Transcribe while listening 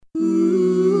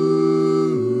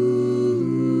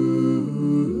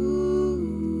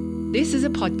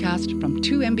podcast from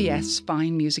 2MBS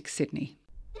Fine Music Sydney.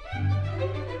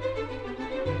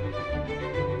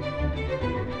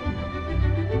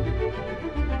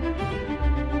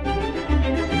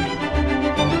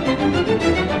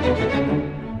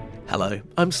 Hello,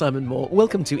 I'm Simon Moore.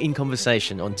 Welcome to In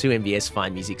Conversation on 2MBS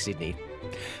Fine Music Sydney.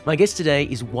 My guest today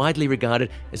is widely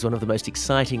regarded as one of the most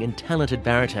exciting and talented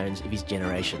baritones of his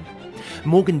generation.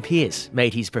 Morgan Pearse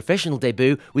made his professional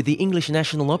debut with the English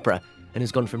National Opera and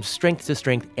has gone from strength to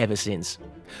strength ever since.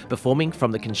 Performing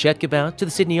from the Concertgebouw to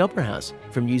the Sydney Opera House,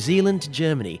 from New Zealand to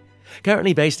Germany.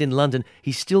 Currently based in London,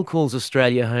 he still calls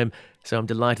Australia home, so I'm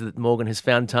delighted that Morgan has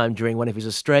found time during one of his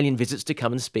Australian visits to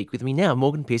come and speak with me now.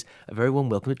 Morgan Pearse, a very warm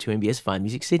welcome to 2MBS Fine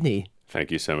Music Sydney. Thank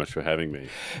you so much for having me.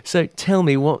 So tell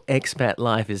me what expat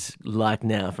life is like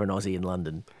now for an Aussie in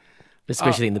London,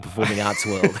 especially in the performing arts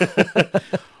world.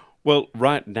 Well,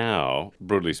 right now,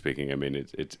 broadly speaking, I mean,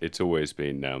 it's always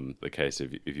been the case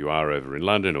if you are over in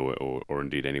London or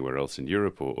indeed anywhere else in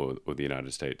Europe or the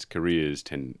United States, careers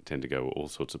tend to go all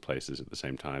sorts of places at the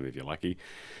same time if you're lucky.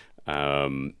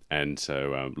 And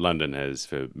so London has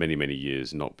for many, many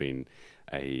years not been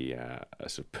a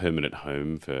sort of permanent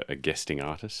home for a guesting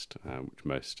artist, which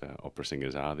most opera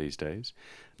singers are these days.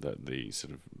 The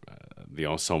sort of the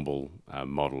ensemble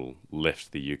model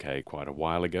left the UK quite a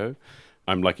while ago.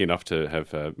 I'm lucky enough to have,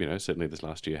 certainly this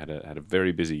last year had a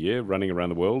very busy year running around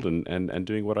the world and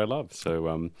doing what I love.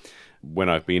 So when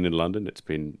I've been in London, it's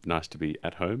been nice to be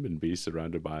at home and be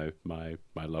surrounded by my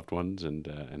loved ones and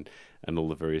all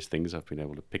the various things I've been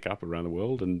able to pick up around the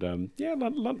world. And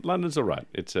London's all right.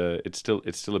 It's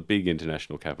still a big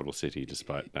international capital city,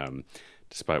 despite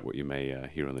what you may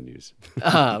hear on the news.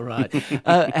 Right.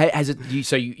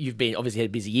 So you've been obviously had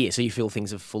a busy year. So you feel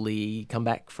things have fully come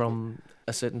back from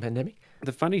a certain pandemic?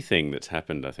 The funny thing that's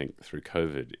happened, I think, through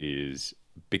COVID is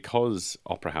because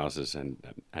opera houses, and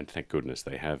thank goodness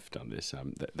they have done this,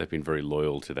 they've been very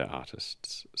loyal to their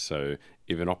artists. So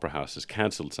if an opera house has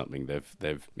cancelled something,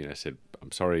 they've said,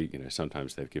 I'm sorry.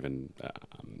 Sometimes they've given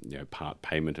part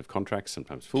payment of contracts,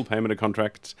 sometimes full payment of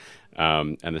contracts,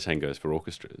 and the same goes for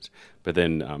orchestras. But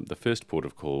then the first port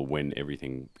of call when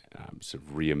everything sort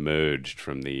of re-emerged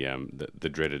from the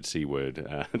dreaded C word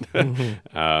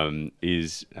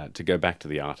is to go back to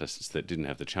the artists that didn't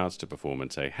have the chance to perform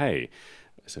and say, hey,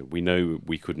 so we know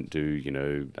we couldn't do,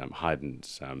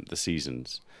 Haydn's The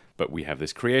Seasons, but we have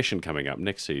this creation coming up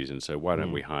next season, so why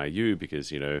don't we hire you?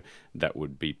 Because, that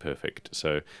would be perfect.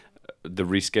 So the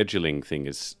rescheduling thing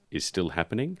is still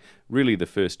happening. Really, the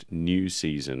first new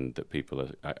season that people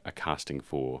are casting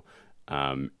for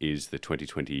is the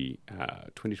 2020.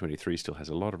 2023 still has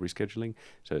a lot of rescheduling,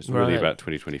 so it's really about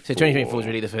 2024. So 2024 is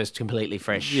really the first completely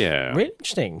fresh. Yeah, really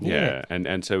interesting. Yeah,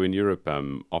 and so in Europe,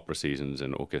 opera seasons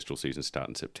and orchestral seasons start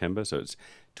in September, so it's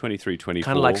 23, 24.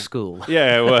 Kind of like school.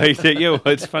 Yeah, well,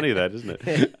 it's funny that, isn't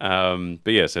it?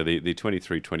 But yeah, so the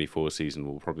 23-24 season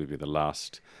will probably be the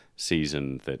last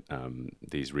season that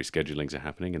these reschedulings are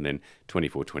happening, and then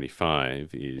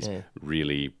 24-25 is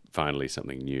really finally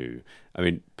something new. I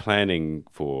mean, planning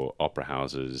for opera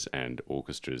houses and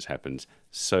orchestras happens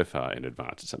so far in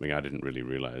advance. It's something I didn't really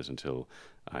realize until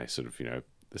I sort of,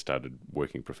 started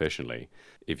working professionally.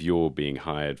 If you're being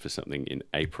hired for something in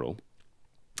April,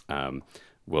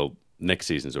 well, next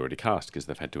season's already cast because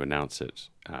they've had to announce it,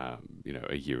 a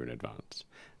year in advance.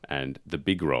 And the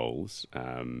big roles,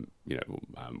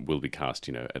 will be cast,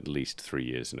 at least 3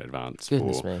 years in advance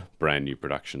for brand new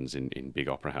productions in big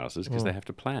opera houses because they have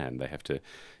to plan. They have to,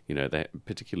 they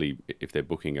particularly if they're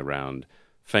booking around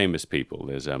famous people.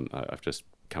 There's I've just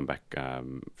come back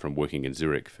from working in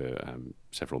Zurich for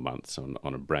several months on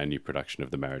a brand new production of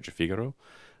The Marriage of Figaro.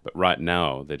 But right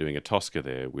now they're doing a Tosca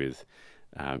there with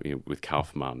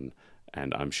Kaufmann.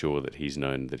 And I'm sure that he's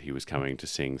known that he was coming to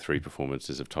sing 3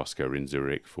 performances of Tosca in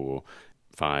Zurich for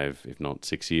 5, if not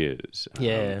 6 years.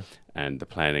 And the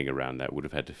planning around that would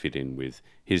have had to fit in with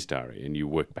his diary, and you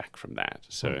work back from that.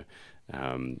 So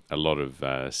a lot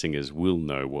of singers will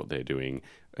know what they're doing,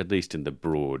 at least in the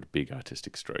broad, big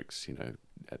artistic strokes,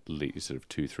 at least sort of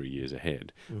 2-3 years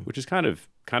ahead, which is kind of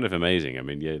amazing. I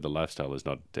mean, the lifestyle is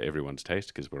not to everyone's taste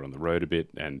because we're on the road a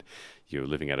bit and you're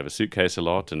living out of a suitcase a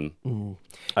lot. And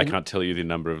I can't tell you the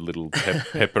number of little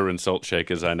pepper and salt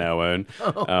shakers I now own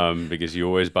because you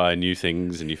always buy new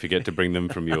things and you forget to bring them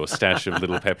from your stash of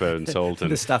little pepper and salt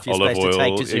and the stuff you're olive supposed oil. To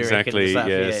take to Zurich Exactly. And stuff.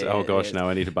 Yes. Yeah, gosh, now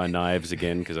I need to buy knives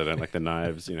again because I don't like the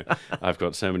knives. I've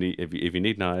got so many. If you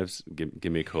need knives,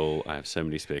 give me a call. I have so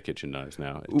many spare kitchen knives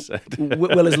now.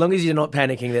 Well, as long as you're not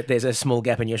panicking that there's a small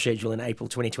gap in your schedule in April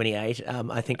 2028,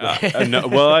 I think. No,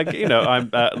 well, I'm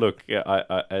look.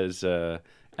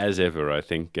 as ever, I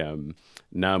think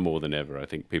now more than ever, I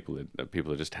think people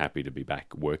are just happy to be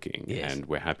back working, Yes. and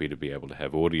we're happy to be able to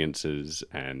have audiences.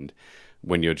 And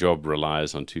when your job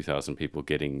relies on 2,000 people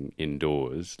getting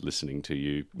indoors, listening to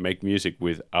you make music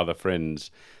with other friends,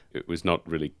 it was not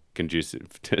really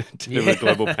conducive to a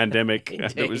global pandemic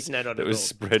that was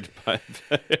spread by.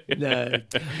 No.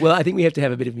 Well, I think we have to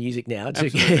have a bit of music now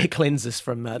to cleanse us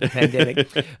from the pandemic.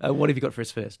 What have you got for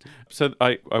us first? So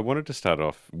I wanted to start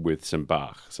off with some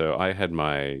Bach. So I had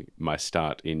my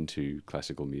start into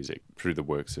classical music through the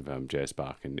works of J.S.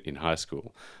 Bach in high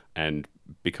school. And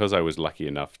because I was lucky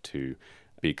enough to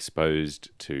be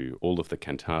exposed to all of the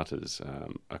cantatas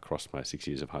across my 6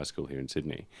 years of high school here in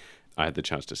Sydney, I had the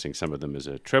chance to sing some of them as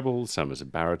a treble, some as a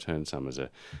baritone, some as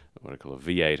what I call a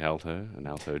V8 alto, an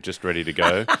alto just ready to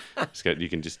go. You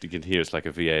can hear it's like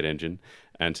a V8 engine.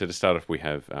 And so to start off, we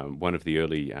have one of the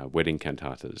early wedding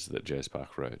cantatas that J.S.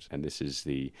 Bach wrote, and this is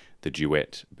the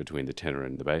duet between the tenor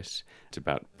and the bass. It's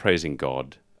about praising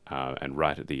God. And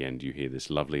right at the end, you hear this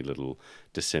lovely little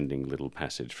descending little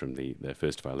passage from the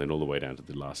first violin all the way down to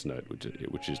the last note,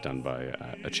 which is done by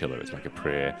a cello. It's like a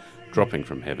prayer dropping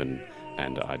from heaven.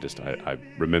 And I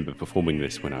remember performing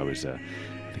this when I was,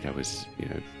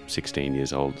 16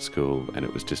 years old at school, and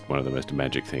it was just one of the most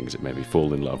magic things. It made me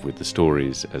fall in love with the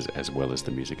stories as well as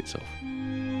the music itself.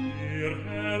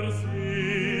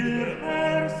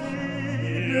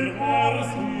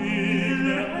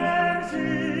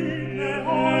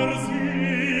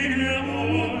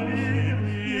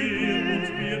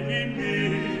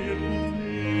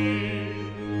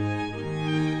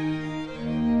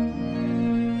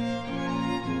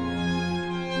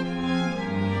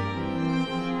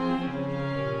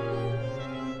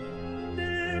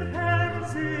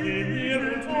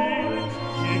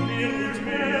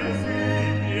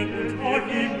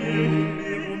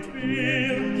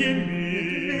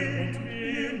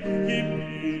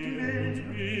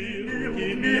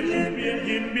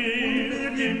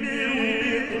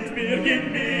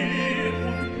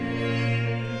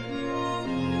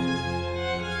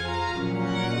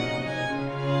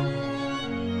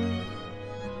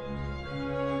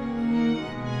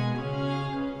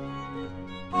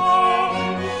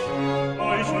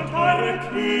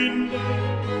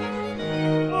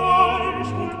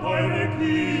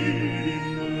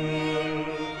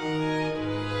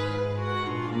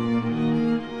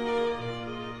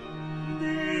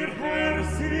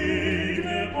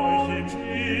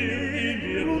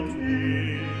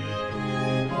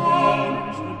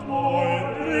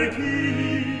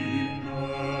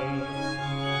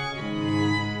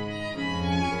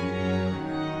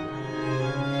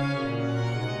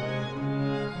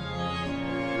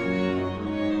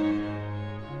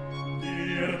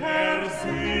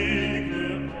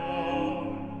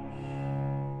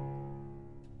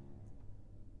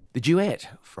 The duet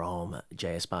from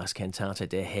J.S. Bach's cantata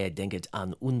Der Herr denket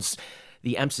an uns,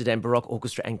 the Amsterdam Baroque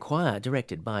Orchestra and Choir,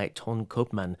 directed by Ton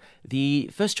Koopman. The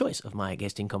first choice of my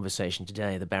guest in conversation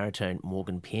today, the baritone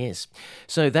Morgan Pearse.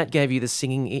 So that gave you the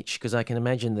singing itch, because I can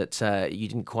imagine that you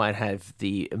didn't quite have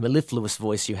the mellifluous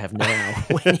voice you have now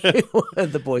when you were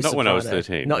the boy soprano. Not when I was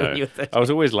 13. Not no. when you were 13. I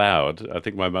was always loud. I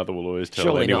think my mother will always tell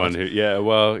Surely anyone not. who... Yeah,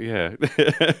 well, yeah.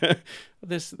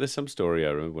 There's some story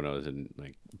I remember when I was in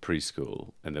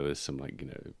preschool, and there was some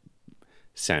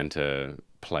Santa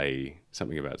play,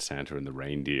 something about Santa and the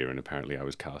reindeer, and apparently I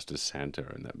was cast as Santa,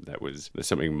 and that's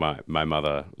something my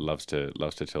mother loves to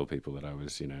tell people, that I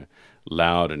was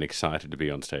loud and excited to be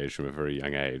on stage from a very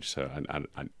young age. So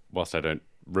I whilst I don't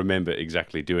remember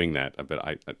exactly doing that, but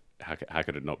how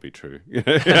could it not be true?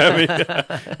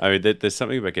 I mean, there's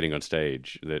something about getting on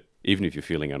stage that even if you're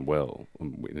feeling unwell,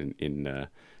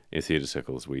 in theatre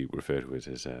circles, we refer to it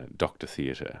as doctor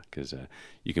theatre, because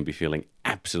you can be feeling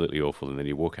absolutely awful, and then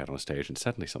you walk out on stage and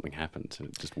suddenly something happens and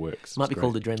it just works. Might be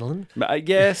called adrenaline.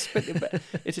 Yes, but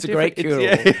it's a great cure.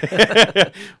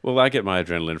 Well, I get my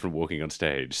adrenaline from walking on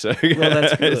stage, so well,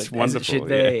 that's good. It's wonderful. As it should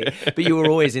be. Yeah. But you were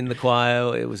always in the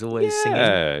choir. It was always singing.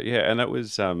 Yeah, and that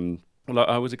was... Well,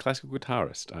 I was a classical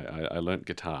guitarist. I learnt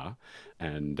guitar,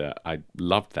 and I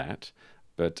loved that.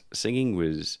 But singing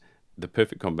was the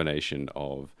perfect combination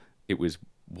of... It was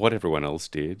what everyone else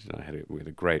did. We had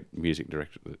a great music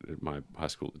director at my high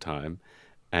school at the time,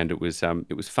 and it was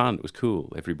fun. It was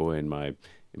cool. Every boy in my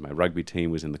rugby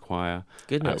team was in the choir.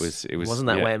 Goodness, it wasn't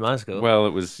that way in my school. Well, it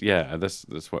was. Yeah, that's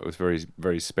what was very,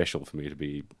 very special for me to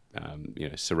be,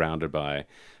 surrounded by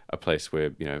a place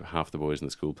where half the boys in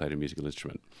the school played a musical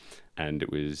instrument, and it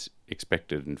was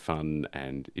expected and fun.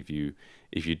 And if you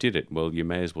did it well, you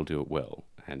may as well do it well.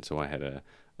 And so I had a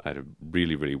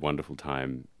really, really wonderful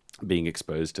time being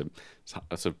exposed to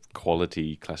sort of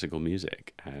quality classical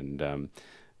music. And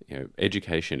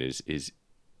education is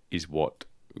what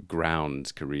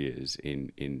grounds careers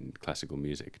in classical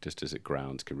music, just as it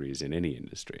grounds careers in any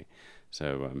industry.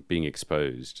 So being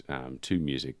exposed to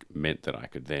music meant that I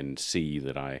could then see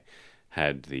that I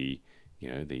had the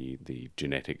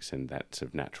genetics and that sort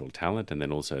of natural talent, and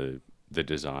then also the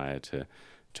desire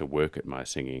to work at my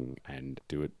singing and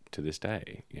do it to this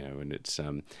day. And it's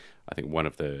I think one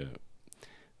of the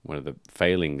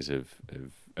failings of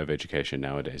education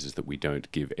nowadays is that we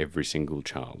don't give every single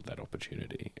child that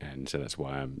opportunity, and so that's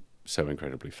why I'm so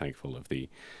incredibly thankful of the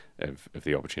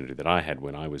opportunity that I had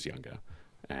when I was younger.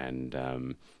 And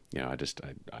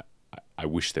I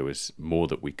wish there was more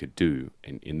that we could do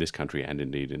in this country and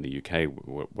indeed in the UK,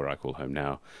 where I call home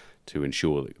now, to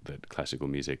ensure that classical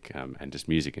music and just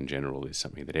music in general is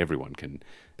something that everyone can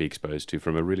be exposed to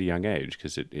from a really young age,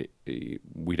 because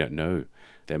we don't know.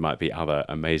 There might be other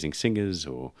amazing singers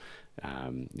or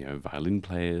violin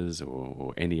players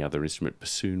or any other instrument,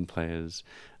 bassoon players,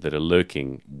 that are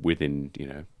lurking within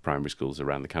primary schools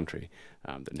around the country.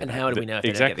 And how do we know if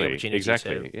they don't get the opportunity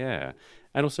to? Yeah.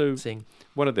 And also, sing?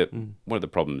 One of the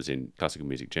problems in classical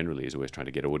music generally is always trying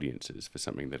to get audiences for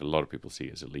something that a lot of people see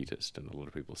as elitist, and a lot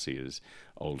of people see as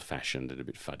old-fashioned and a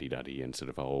bit fuddy-duddy, and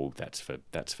sort of, that's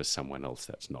for someone else,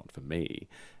 that's not for me.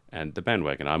 And the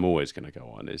bandwagon I'm always going to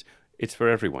go on is it's for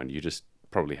everyone. You just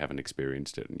probably haven't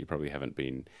experienced it, and you probably haven't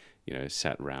been,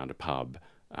 sat around a pub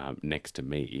next to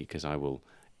me, because I will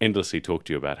endlessly talk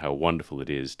to you about how wonderful it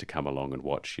is to come along and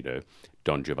watch,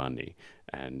 Don Giovanni.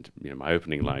 And, my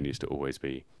opening line used to always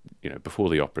be, before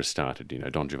the opera started,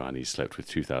 Don Giovanni slept with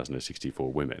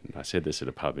 2,064 women. I said this at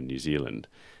a pub in New Zealand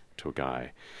to a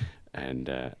guy, and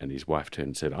his wife turned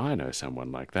and said, I know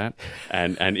someone like that.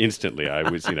 And instantly I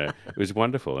was, it was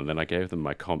wonderful. And then I gave them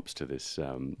my comps to this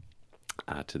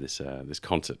this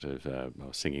concert of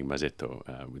singing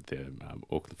Mazzetto with the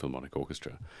Auckland Philharmonic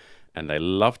Orchestra, and they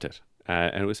loved it,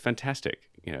 and it was fantastic.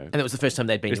 And it was the first time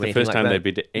they'd been to anything like that. It was the first time they'd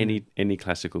been to any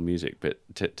classical music, but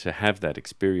to have that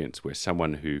experience where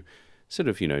someone who sort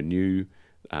of knew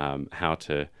how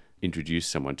to introduce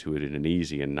someone to it in an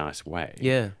easy and nice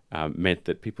way, meant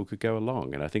that people could go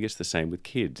along. And I think it's the same with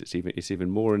kids. It's even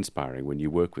more inspiring when you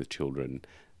work with children.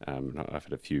 I've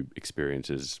had a few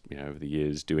experiences, over the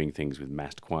years doing things with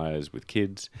massed choirs with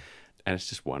kids, and it's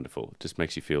just wonderful. It just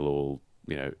makes you feel all,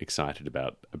 excited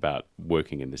about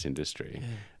working in this industry.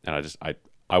 Yeah. And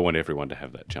I want everyone to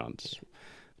have that chance.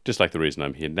 Just like the reason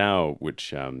I'm here now,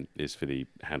 which is for the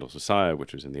Handel's Messiah,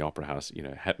 which was in the Opera House.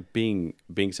 Being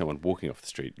someone walking off the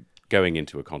street, going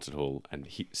into a concert hall, and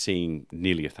seeing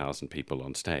nearly 1,000 people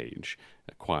on stage,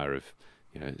 a choir of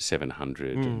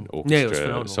 700 and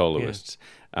orchestra soloists.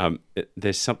 Yeah.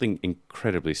 There's something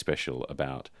incredibly special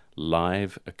about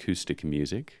live acoustic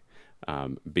music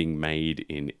being made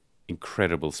in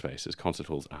incredible spaces. Concert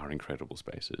halls are incredible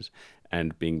spaces,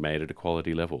 and being made at a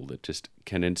quality level that just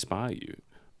can inspire you.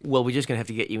 Well, we're just going to have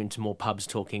to get you into more pubs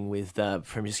talking with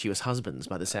promiscuous husbands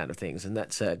by the sound of things, and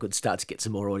that's a good start to get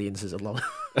some more audiences along.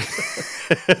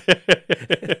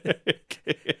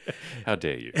 How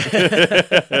dare you?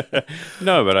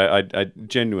 No, but I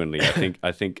genuinely,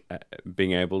 I think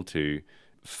being able to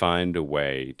find a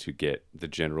way to get the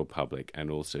general public,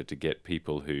 and also to get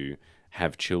people who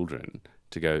have children,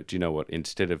 to go, do you know what,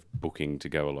 instead of booking to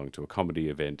go along to a comedy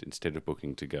event, instead of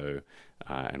booking to go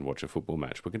and watch a football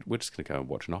match, we're just going to go and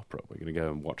watch an opera. We're going to go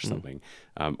and watch something.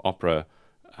 Opera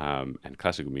and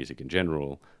classical music in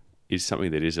general is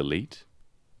something that is elite,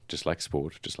 just like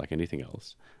sport, just like anything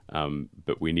else.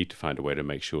 But we need to find a way to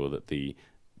make sure that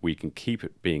we can keep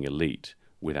it being elite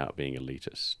without being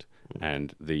elitist.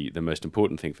 And the most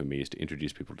important thing for me is to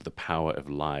introduce people to the power of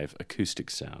live acoustic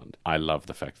sound. I love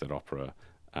the fact that opera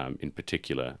in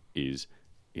particular is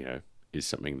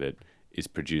something that is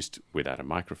produced without a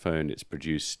microphone. It's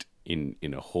produced in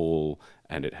a hall,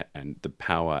 and the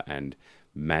power and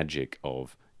magic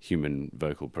of human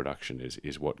vocal production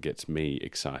is what gets me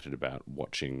excited about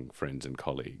watching friends and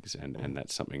colleagues, and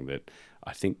that's something that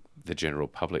I think the general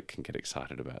public can get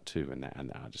excited about too. And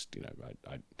I just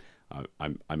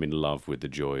I'm in love with the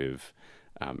joy of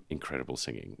incredible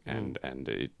singing, and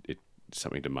it's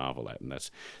something to marvel at, and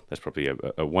that's probably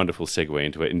a wonderful segue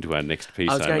into our next piece.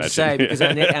 I was going to say, because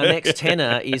our next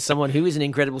tenor is someone who is an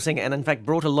incredible singer, and in fact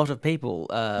brought a lot of people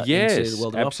into the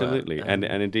world of absolutely. opera.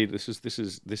 And indeed,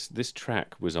 this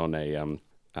track was on a.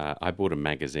 I bought a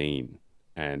magazine,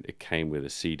 and it came with a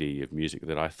CD of music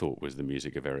that I thought was the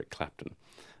music of Eric Clapton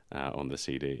on the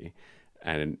CD,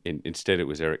 and instead it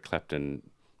was Eric Clapton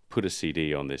put a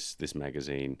CD on this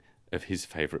magazine of his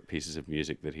favourite pieces of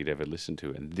music that he'd ever listened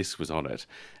to, and this was on it.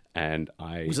 And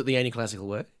Was it the only classical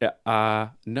work? No,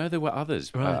 there were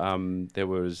others. Right. There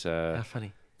was How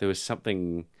funny. there was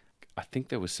something. I think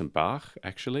there was some Bach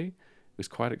actually. It was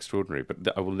quite extraordinary.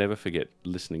 But I will never forget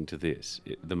listening to this.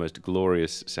 The most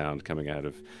glorious sound coming out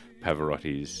of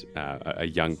Pavarotti's, a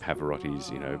young Pavarotti's,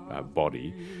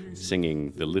 body,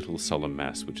 singing the Little Solemn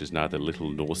Mass, which is neither little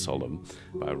nor solemn,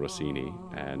 by Rossini,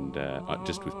 and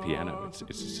just with piano. It's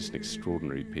just an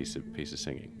extraordinary piece of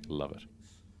singing. Love it.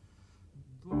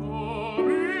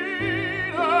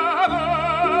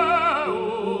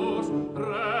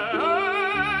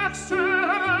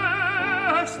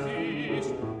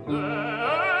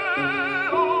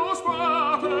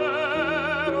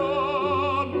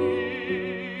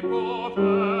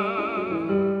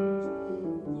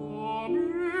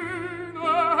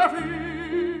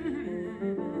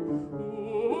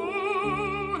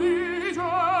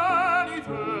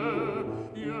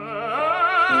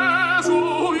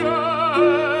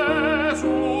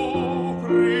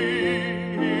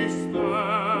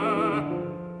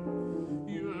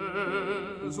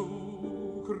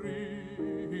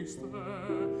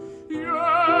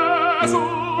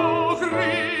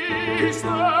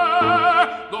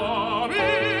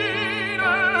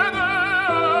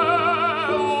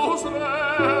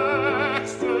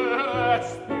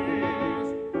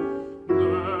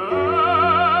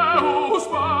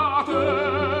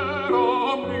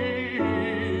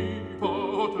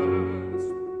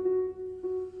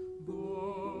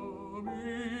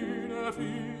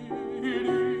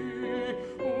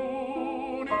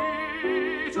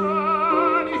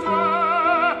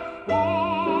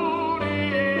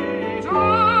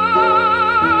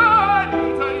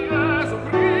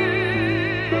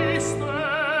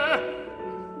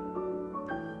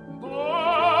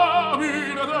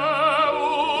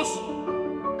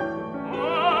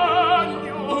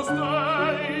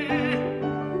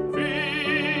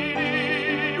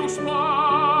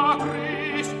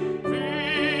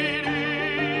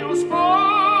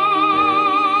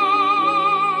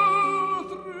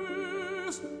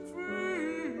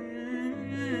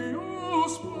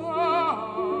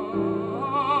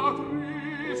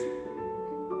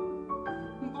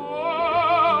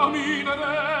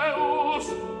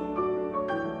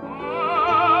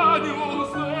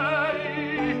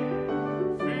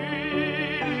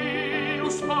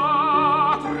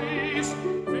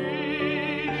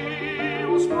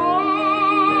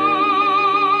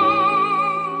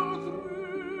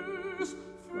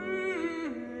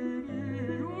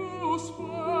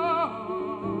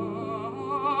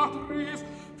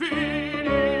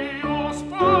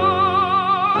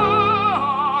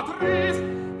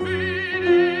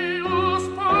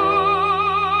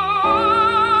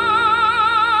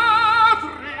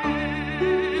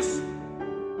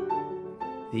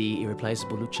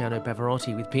 irreplaceable Luciano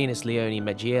Pavarotti with pianist Leone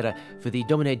Maggiera for the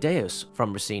Domine Deus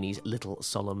from Rossini's Little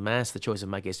Solemn Mass, the choice of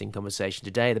my guest in conversation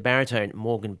today, the baritone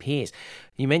Morgan Pearse.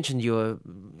 You mentioned you were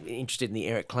interested in the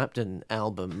Eric Clapton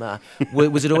album.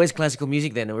 Was it always classical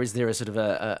music then, or is there a sort of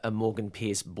a Morgan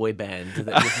Pearse boy band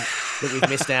that we've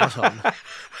missed out on?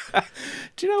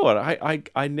 Do you know what?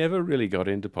 I never really got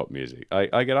into pop music.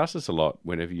 I get asked this a lot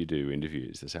whenever you do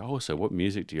interviews. They say, oh, so what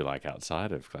music do you like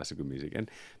outside of classical music? And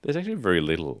there's actually very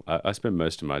little. I spend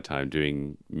most of my time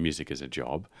doing music as a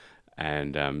job.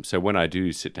 And so when I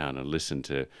do sit down and listen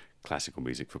to classical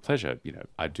music for pleasure,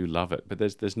 I do love it. But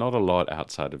there's not a lot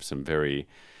outside of some very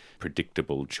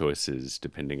predictable choices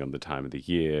depending on the time of the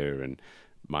year. And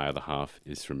my other half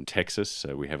is from Texas,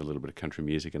 so we have a little bit of country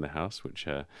music in the house, which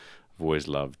I've always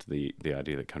loved the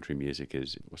idea that country music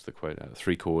is, what's the quote,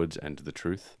 3 chords and the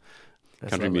truth.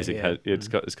 That's country lovely, music has it's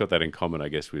got that in common, I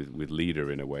guess, with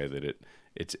Lieder in a way that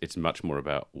it's much more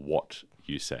about what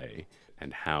you say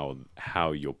and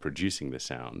how you're producing the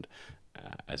sound,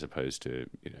 as opposed to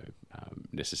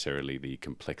necessarily the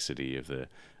complexity of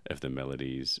the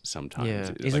melodies.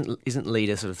 Sometimes, isn't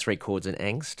Lieder sort of 3 chords and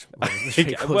angst?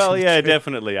 Well, yeah,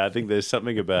 definitely. I think there's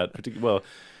something about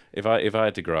If I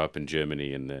had to grow up in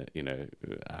Germany in the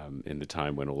in the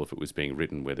time when all of it was being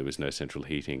written, where there was no central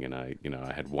heating, and I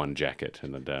had one jacket,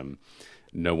 and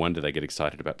no wonder they get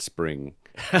excited about spring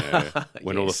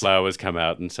when all the flowers come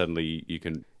out, and suddenly you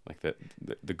can like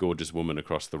the gorgeous woman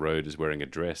across the road is wearing a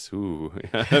dress. Ooh,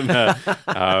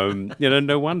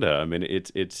 no wonder. I mean,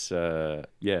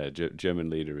 German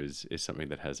lieder is something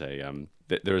that has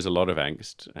there is a lot of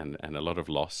angst and a lot of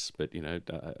loss. But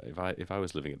if I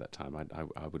was living at that time,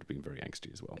 I would have been very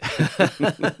angsty as well.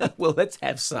 Well, let's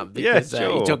have some, because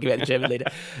you're talking about the German lieder,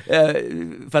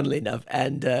 funnily enough.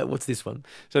 And what's this one?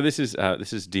 So this is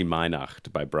Die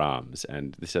Mainacht by Brahms,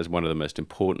 and this has one of the most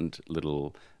important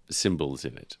little symbols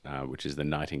in it, which is the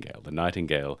nightingale. The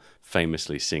nightingale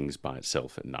famously sings by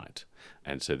itself at night,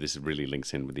 and so this really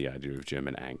links in with the idea of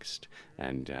German angst.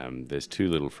 And there's two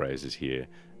little phrases here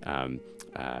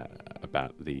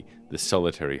about the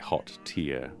solitary hot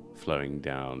tear flowing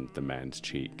down the man's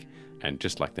cheek, and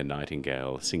just like the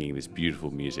nightingale singing this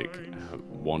beautiful music,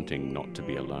 wanting not to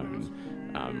be alone,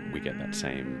 we get that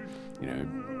same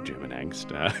German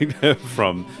angst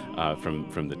from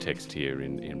the text here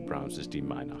in Brahms's Die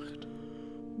Mainacht.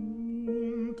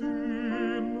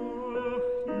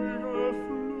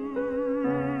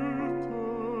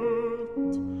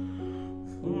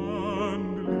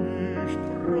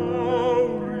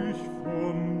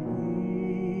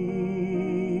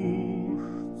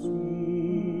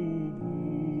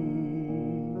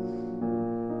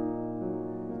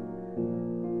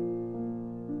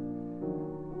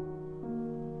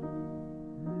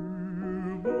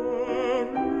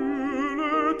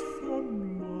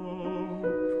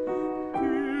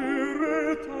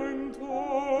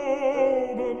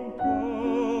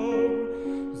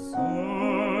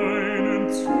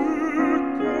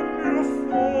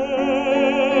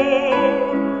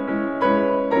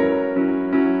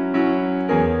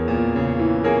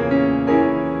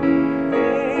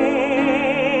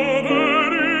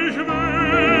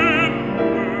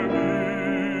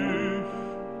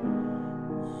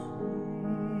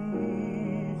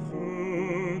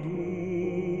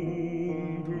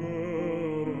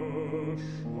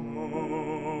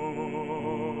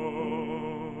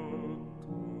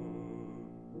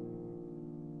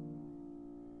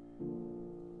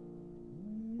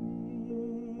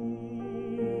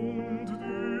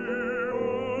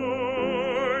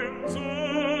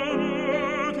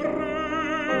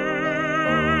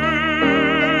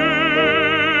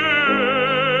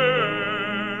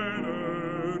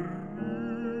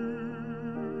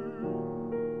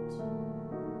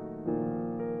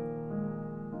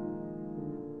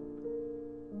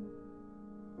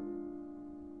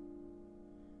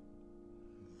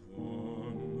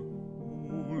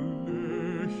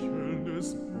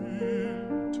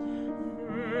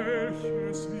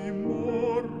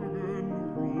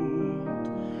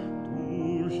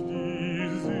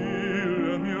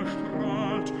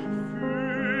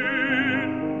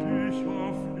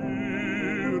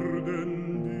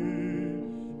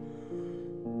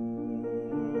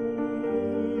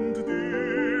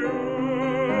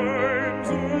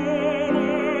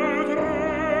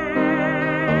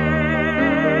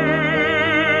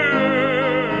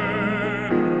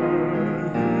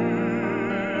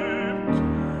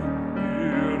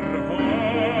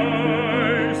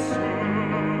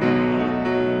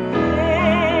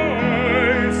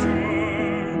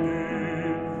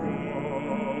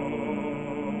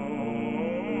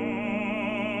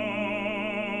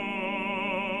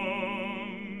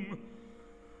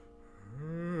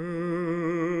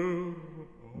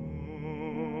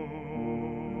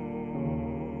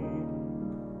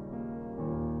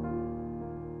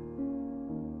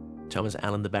 Thomas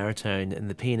Allen, the baritone, and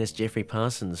the pianist Geoffrey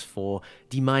Parsons for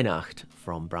Die Mainacht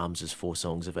from Brahms's Four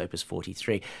Songs of Opus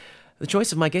 43. The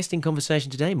choice of my guest in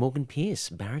conversation today, Morgan Pearse,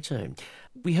 baritone.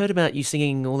 We heard about you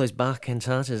singing all those Bach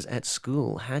cantatas at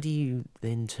school. How do you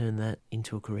then turn that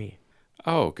into a career?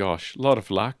 Oh, gosh, a lot of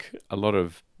luck. A lot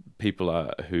of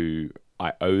people who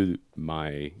I owe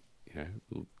my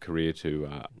career to.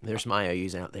 There's some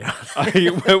IOUs out there.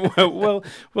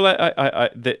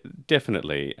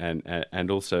 Definitely, and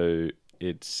also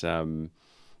it's. I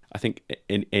think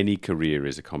in any career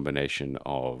is a combination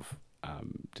of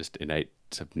just innate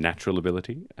sort of natural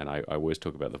ability, and I always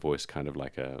talk about the voice kind of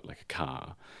like a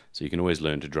car. So you can always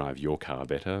learn to drive your car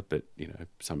better, but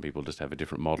some people just have a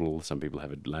different model. Some people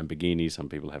have a Lamborghini. Some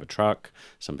people have a truck.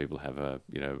 Some people have a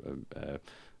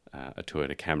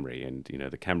Toyota Camry, and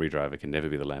the Camry driver can never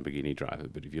be the Lamborghini driver.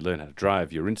 But if you learn how to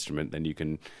drive your instrument, then you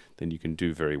can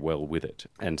do very well with it.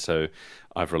 And so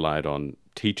I've relied on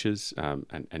teachers,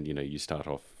 and you start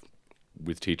off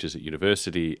with teachers at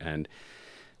university, and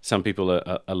some people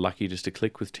are lucky just to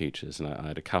click with teachers. And I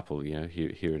had a couple,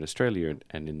 here in Australia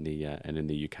and in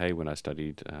the UK when I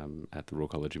studied at the Royal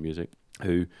College of Music,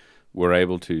 who were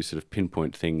able to sort of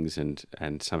pinpoint things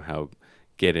and somehow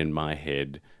get in my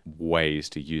head ways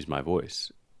to use my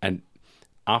voice. And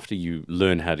after you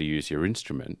learn how to use your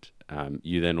instrument,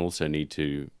 you then also need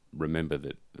to remember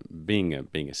that being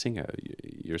a singer,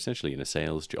 you're essentially in a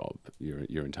sales job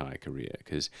your entire career,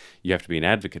 because you have to be an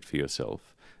advocate for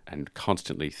yourself and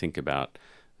constantly think about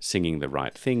singing the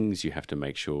right things. You have to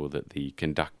make sure that the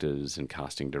conductors and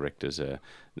casting directors are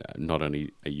not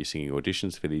only are you singing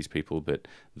auditions for these people, but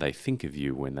they think of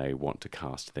you when they want to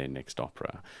cast their next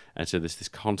opera. And so there's this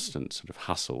constant sort of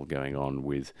hustle going on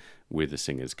with a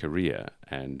singer's career.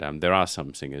 And there are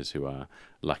some singers who are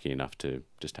lucky enough to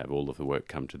just have all of the work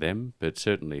come to them, but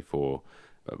certainly for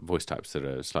voice types that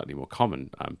are slightly more common,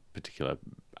 particular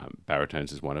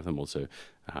baritones is one of them, also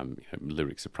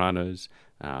lyric sopranos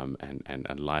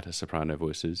and lighter soprano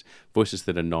voices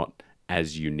that are not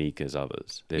as unique as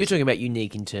others. You're talking about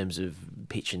unique in terms of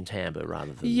pitch and timbre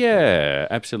rather than... Yeah,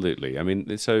 absolutely. I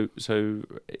mean, so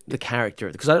the character,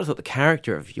 because I thought the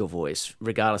character of your voice,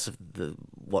 regardless of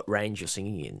what range you're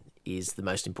singing in, is the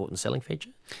most important selling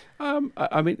feature?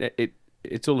 I mean,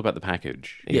 it's all about the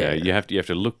package. Yeah. You have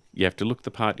to look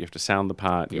the part, you have to sound the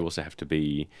part. You also have to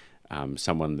be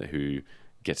someone who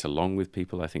gets along with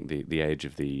people. I think the age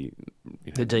of the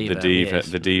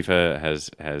diva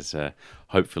has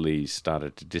hopefully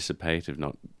started to dissipate, if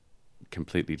not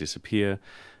completely disappear.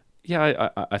 Yeah,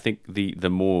 I think the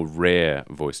more rare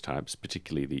voice types,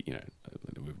 particularly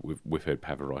we've heard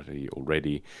Pavarotti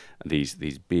already, these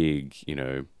big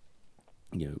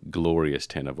glorious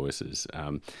tenor voices.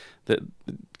 That,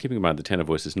 keeping in mind, the tenor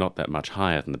voice is not that much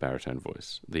higher than the baritone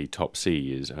voice. The top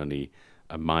C is only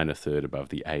a minor third above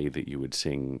the A that you would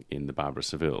sing in the Barbara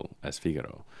Seville as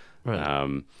Figaro.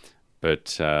 Right.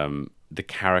 But the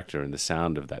character and the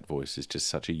sound of that voice is just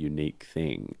such a unique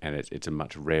thing, and it's a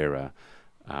much rarer.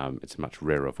 It's a much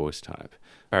rarer voice type.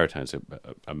 Baritones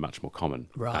are much more common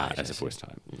as a voice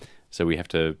type. So we have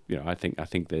to, I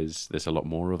think there's a lot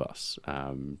more of us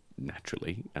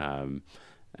naturally, and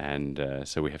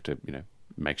so we have to,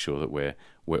 make sure that we're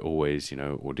always,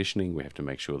 auditioning. We have to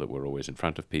make sure that we're always in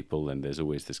front of people, and there's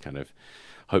always this kind of,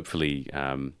 hopefully,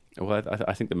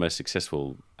 I think the most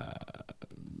successful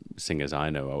singers I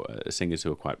know are singers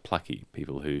who are quite plucky,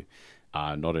 people who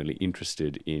are not only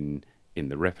interested in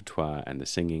the repertoire and the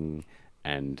singing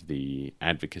and the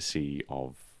advocacy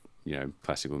of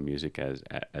classical music as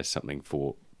something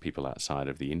for people outside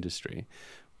of the industry,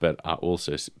 but are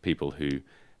also people who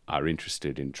are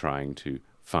interested in trying to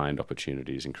find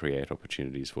opportunities and create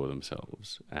opportunities for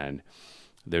themselves. And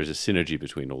there's a synergy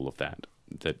between all of that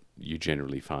you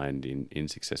generally find in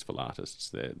successful artists.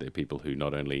 They're people who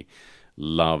not only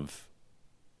love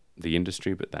the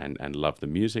industry and love the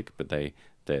music, but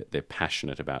they're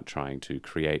passionate about trying to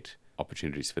create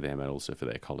opportunities for them and also for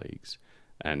their colleagues.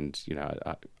 And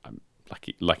I'm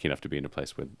lucky enough to be in a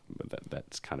place where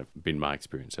that's kind of been my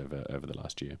experience over the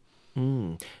last year.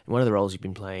 And one of the roles you've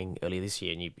been playing earlier this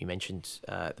year, and you mentioned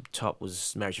at the top,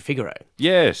 was Marriage of Figaro.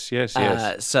 Yes.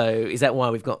 So is that why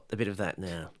we've got a bit of that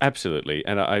now? Absolutely.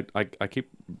 And I keep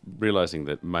realising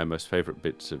that my most favourite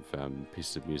bits of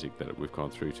pieces of music that we've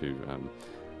gone through to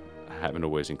haven't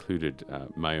always included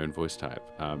my own voice type.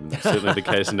 That's certainly the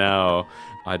case now.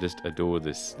 I just adore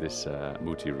this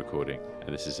Muti recording.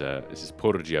 And this is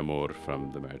Porgi Amor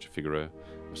from The Marriage of Figaro,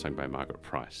 sung by Margaret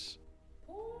Price.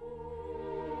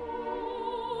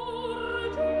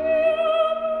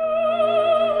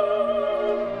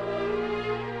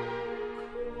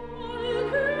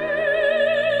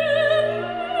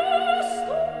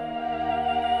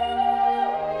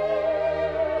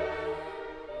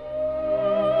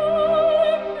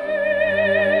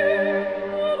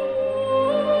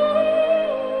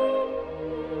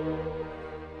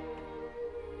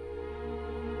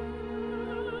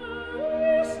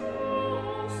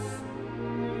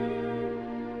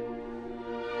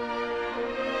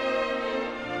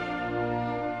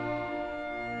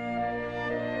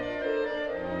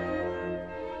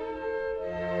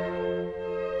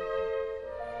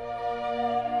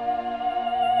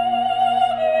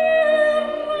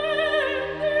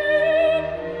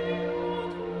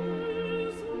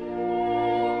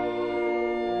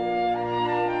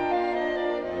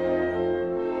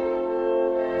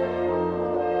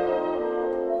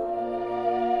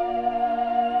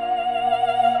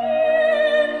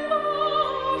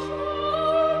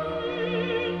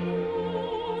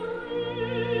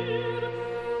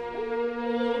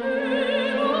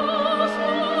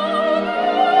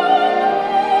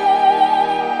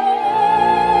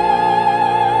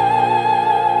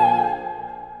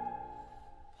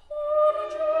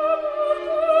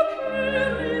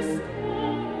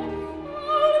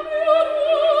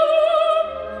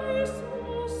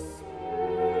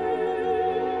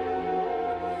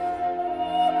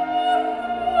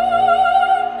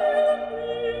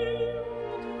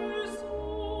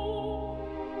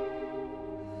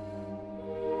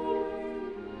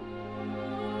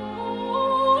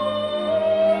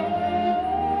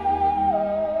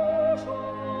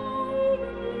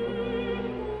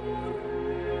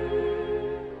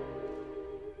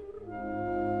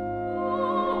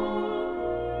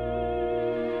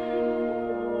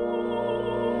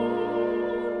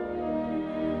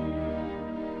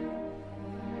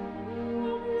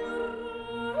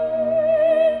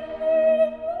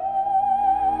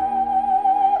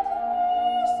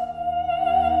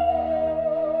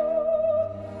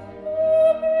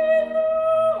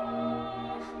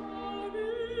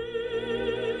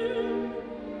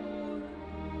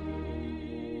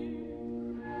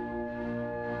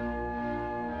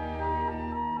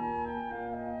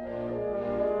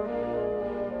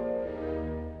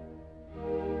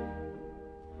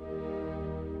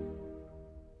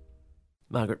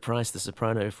 Margaret Price, the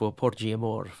soprano for Porgi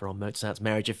Amor from Mozart's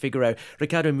Marriage of Figaro.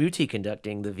 Riccardo Muti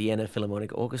conducting the Vienna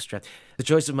Philharmonic Orchestra. The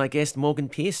choice of my guest, Morgan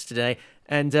Pearse, today.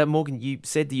 And Morgan, you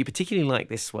said that you particularly like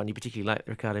this one. You particularly like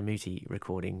the Riccardo Muti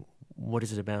recording. What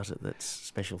is it about it that's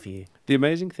special for you? The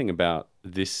amazing thing about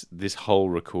this whole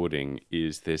recording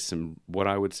is there's some, what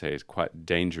I would say is quite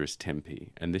dangerous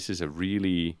tempi. And this is a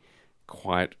really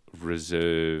quite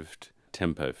reserved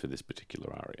tempo for this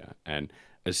particular aria. And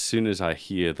as soon as I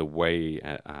hear the way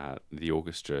the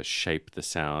orchestra shape the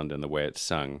sound and the way it's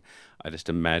sung, I just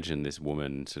imagine this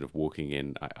woman sort of walking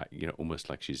in, almost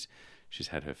like she's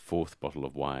had her fourth bottle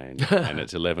of wine and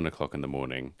it's 11 o'clock in the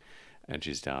morning and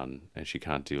she's done and she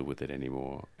can't deal with it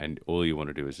anymore. And all you want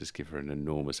to do is just give her an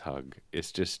enormous hug.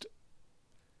 It's just,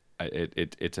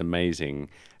 it's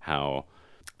amazing how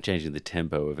changing the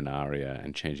tempo of an aria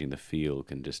and changing the feel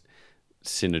can just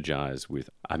synergize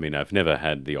with. I mean, I've never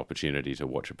had the opportunity to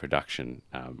watch a production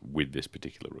with this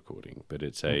particular recording, but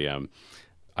it's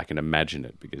I can imagine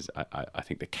it because I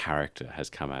think the character has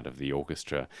come out of the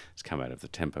orchestra, it's come out of the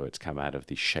tempo, it's come out of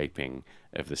the shaping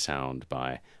of the sound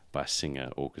by singer,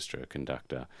 orchestra,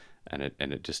 conductor, and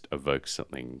it just evokes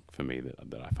something for me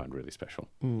that I find really special.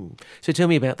 So tell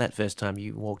me about that first time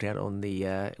you walked out on the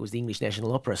it was the English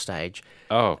National Opera stage.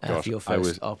 Oh gosh, for your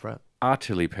first opera.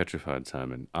 Utterly petrified,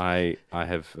 Simon. I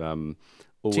have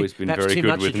always been perhaps very too good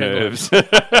much with nerves.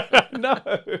 No.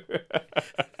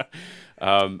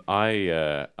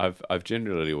 I've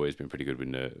generally always been pretty good with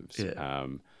nerves. Yeah.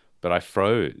 But I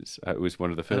froze. It was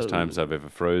one of the first times I've ever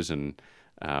frozen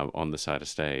on the side of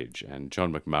stage. And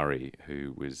John McMurray,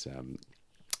 who was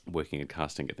working in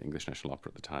casting at the English National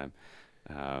Opera at the time,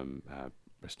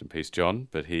 rest in peace, John.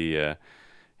 But he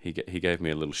gave me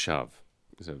a little shove.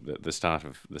 So the start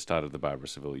of the Barbara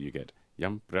Seville, you get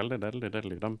yum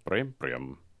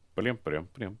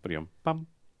bum.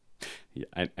 Yeah,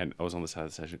 and I was on the side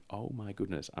of the stage. Oh my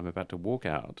goodness! I'm about to walk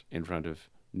out in front of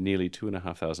nearly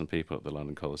 2,500 people at the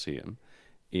London Coliseum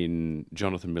in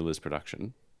Jonathan Miller's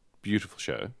production. Beautiful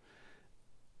show.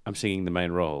 I'm singing the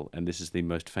main role, and this is the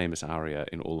most famous aria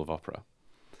in all of opera.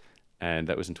 And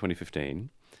that was in 2015,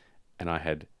 and I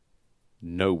had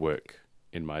no work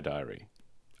in my diary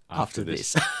after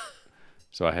this.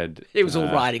 So I had. It was all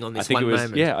riding on this one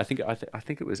moment. Yeah, I think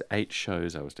it was 8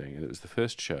 shows I was doing, and it was the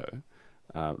first show,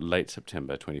 late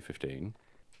September 2015,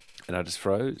 and I just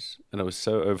froze, and I was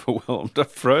so overwhelmed, I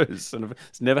froze, and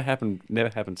it's never happened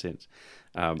since.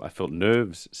 I felt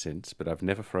nerves since, but I've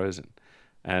never frozen,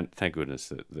 and thank goodness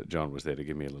that John was there to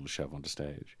give me a little shove onto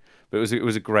stage. But it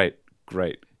was a great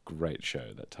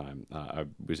show that time. I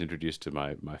was introduced to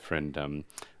my friend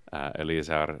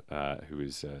Eleazar, who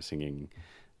was singing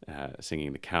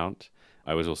the Count.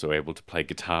 I was also able to play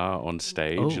guitar on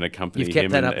stage and accompany you've kept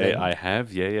him. That up then. I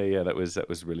have, yeah. That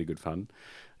was really good fun,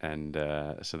 and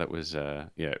so that was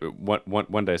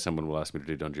One day someone will ask me to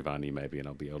do Don Giovanni maybe, and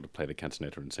I'll be able to play the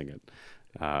canzonetta and sing it.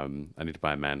 I need to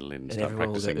buy a mandolin and start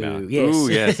practicing now. Yes. Ooh,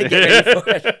 yes. Get ready for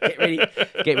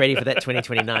it. Get ready for that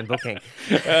 2029 booking.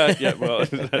 Yeah, well,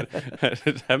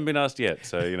 haven't been asked yet,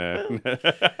 so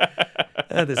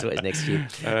There's always next year.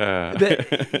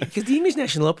 Because the English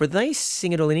National Opera, they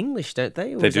sing it all in English, don't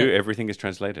they? They do. Everything is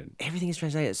translated. Everything is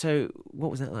translated. So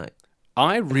what was that like?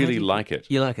 I really like it.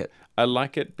 You like it? I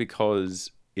like it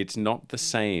because it's not the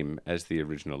same as the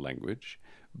original language,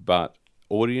 but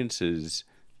audiences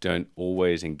don't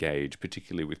always engage,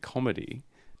 particularly with comedy,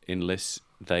 unless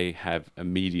they have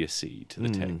immediacy to the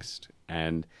text.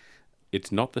 And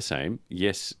it's not the same.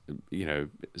 Yes,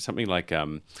 something like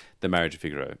The Marriage of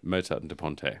Figaro, Mozart and Da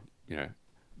Ponte,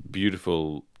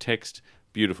 beautiful text,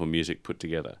 beautiful music put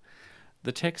together.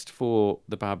 The text for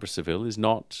the Barbara Seville is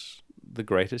not the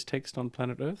greatest text on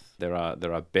planet Earth. There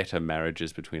are better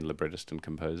marriages between librettist and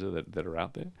composer that are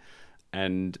out there.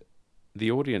 And the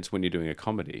audience, when you're doing a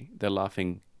comedy, they're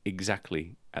laughing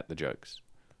exactly at the jokes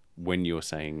when you're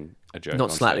saying a joke.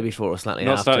 Not slightly before or slightly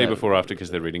after. Not slightly before or after, because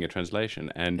they're reading a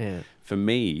translation. And for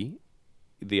me,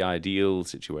 the ideal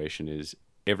situation is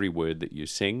every word that you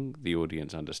sing, the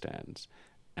audience understands,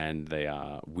 and they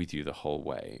are with you the whole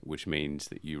way, which means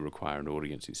that you require an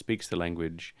audience who speaks the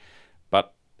language.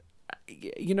 But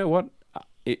you know what?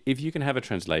 If you can have a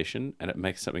translation and it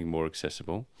makes something more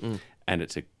accessible, and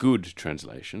it's a good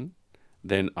translation,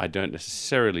 then I don't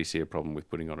necessarily see a problem with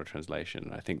putting on a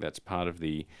translation. I think that's part of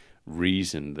the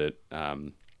reason that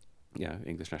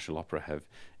English National Opera have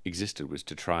existed, was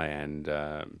to try and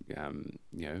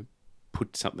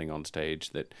put something on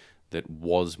stage that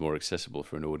was more accessible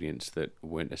for an audience that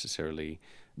weren't necessarily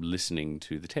listening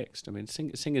to the text. I mean,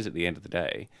 singers at the end of the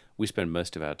day, we spend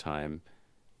most of our time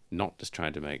not just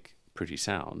trying to make pretty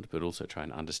sound, but also trying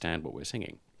to understand what we're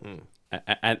singing.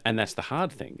 And that's the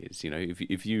hard thing is,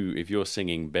 if you're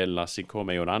singing Bella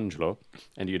siccome un angelo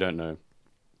and you don't know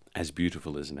as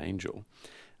beautiful as an angel,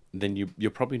 then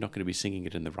you're probably not going to be singing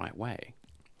it in the right way.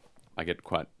 I get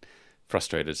quite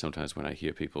frustrated sometimes when I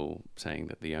hear people saying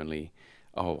that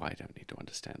I don't need to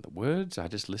understand the words. I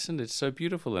just listen. It's so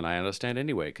beautiful, and I understand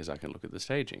anyway because I can look at the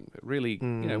staging. But really,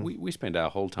 we spend our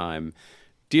whole time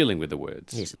dealing with the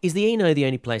words. Yes. Is the Eno the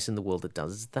only place in the world that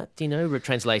does that? Do you know,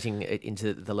 translating it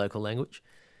into the local language?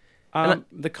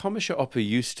 The Komische Oper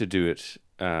used to do it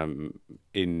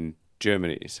in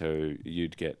Germany, so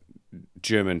you'd get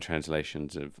German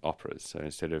translations of operas. So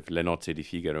instead of Le Nozze di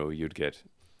Figaro, you'd get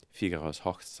Figaro's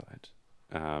Hochzeit.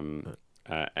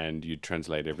 And you'd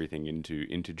translate everything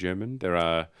into German. There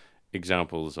are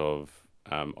examples of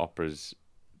operas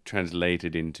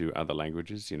translated into other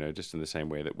languages, just in the same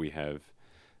way that we have,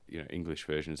 English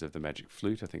versions of the Magic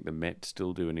Flute. I think the Met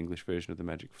still do an English version of the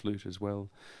Magic Flute as well.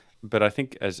 But I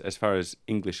think as far as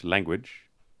English language,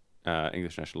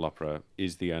 English National Opera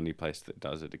is the only place that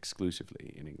does it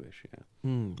exclusively in English. Yeah.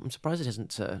 I'm surprised it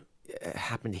hasn't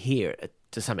happened here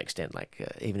to some extent,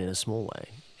 even in a small way.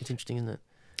 It's interesting, isn't it?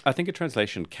 I think a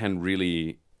translation can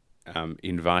really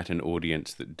invite an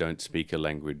audience that don't speak a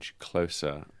language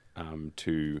closer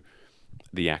to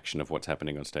the action of what's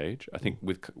happening on stage. I think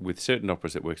with certain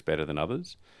operas it works better than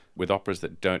others. With operas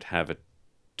that don't have a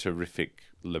terrific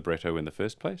libretto in the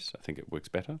first place, I think it works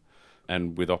better.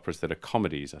 And with operas that are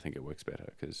comedies, I think it works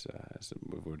better because, as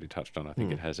we've already touched on, I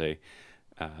think it has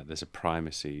there's a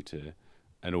primacy to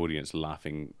an audience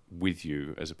laughing with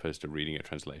you as opposed to reading a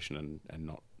translation and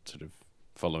not sort of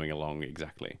following along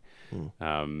exactly.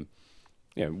 At the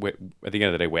end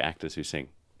of the day, we're actors who sing,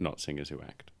 not singers who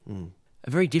act. A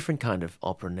very different kind of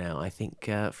opera now, I think,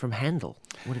 from Handel.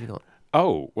 What have you got?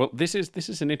 Oh, well, this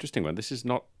is an interesting one. This is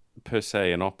not per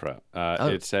se an opera.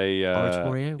 It's a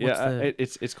oratorio.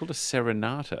 It's called a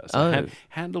serenata. So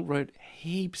Handel wrote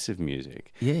heaps of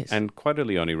music. Yes, and quite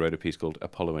early on he wrote a piece called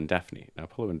Apollo and Daphne. Now,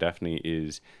 Apollo and Daphne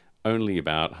is only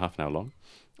about half an hour long.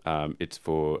 It's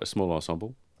for a small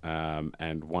ensemble.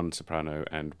 And one soprano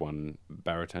and one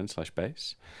baritone /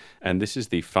 bass. And this is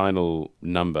the final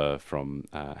number from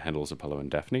Handel's Apollo and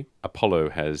Daphne.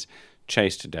 Apollo has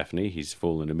chased Daphne. He's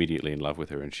fallen immediately in love with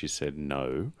her and she said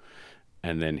no.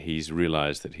 And then he's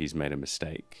realized that he's made a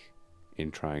mistake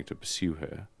in trying to pursue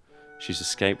her. She's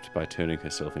escaped by turning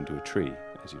herself into a tree,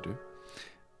 as you do.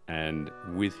 And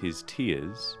with his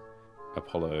tears,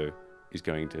 Apollo is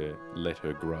going to let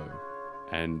her grow.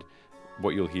 And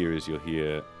what you'll hear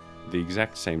the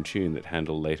exact same tune that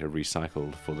Handel later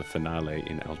recycled for the finale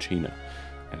in Alcina.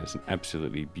 And it's an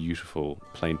absolutely beautiful,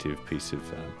 plaintive piece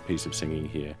of singing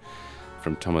here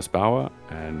from Thomas Bauer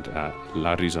and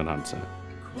La Risonanza.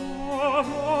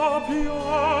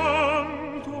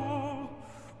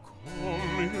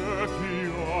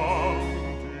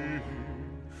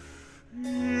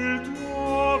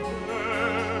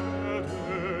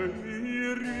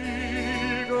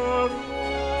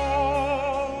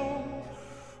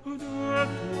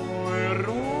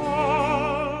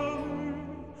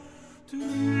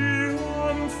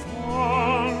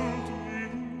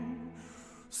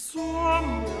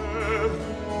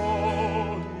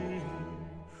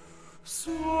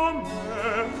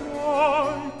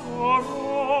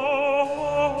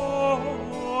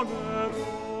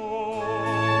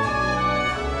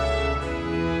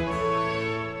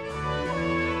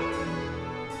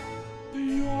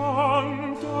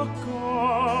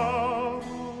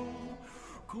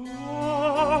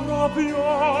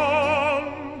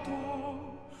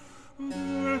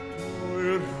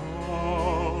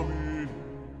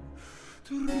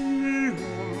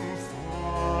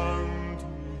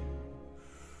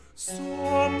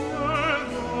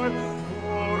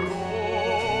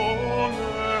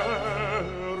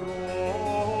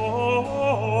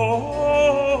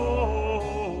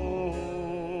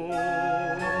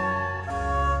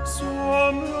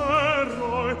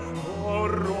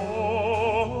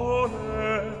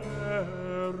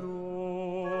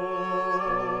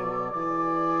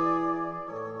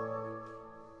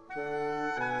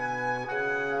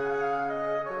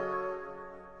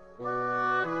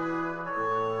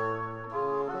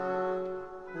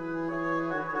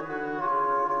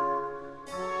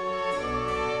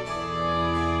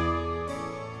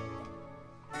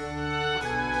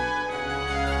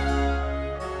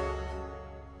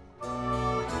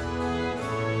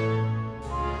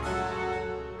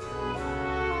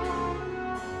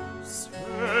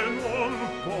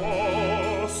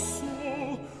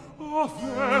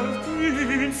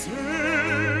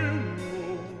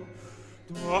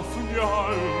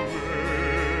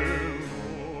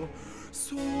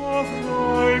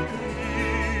 Sovrai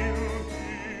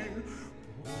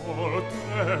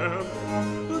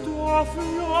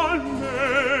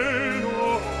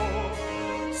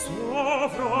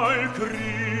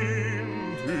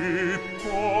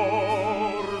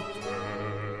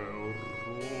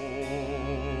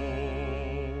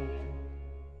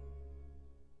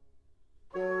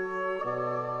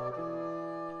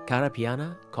Cara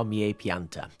Piana con mie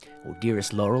pianta, or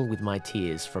Dearest Laurel with My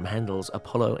Tears, from Handel's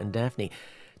Apollo and Daphne.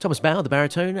 Thomas Bow, the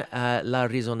baritone, La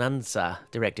Risonanza,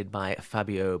 directed by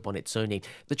Fabio Bonizzoni.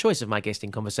 The choice of my guest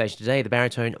in conversation today, the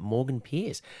baritone Morgan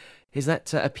Pearse. Has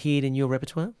that appeared in your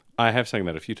repertoire? I have sung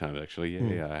that a few times, actually.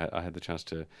 Yeah. I had the chance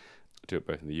to do it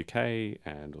both in the UK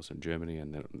and also in Germany,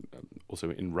 and then also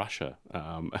in Russia.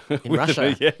 In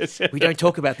Russia? Yes. We don't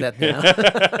talk about that now.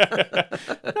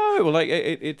 No, well,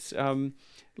 it's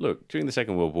look, during the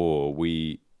Second World War,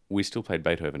 we still played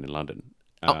Beethoven in London.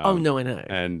 No, I know.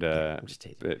 And I'm just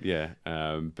teasing.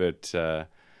 I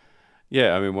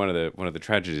mean, one of the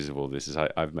tragedies of all this is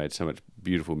I've made so much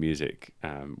beautiful music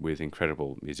with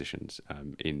incredible musicians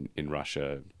in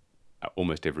Russia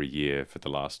almost every year for the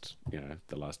last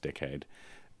decade,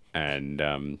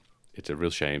 and it's a real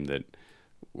shame that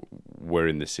we're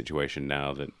in this situation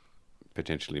now that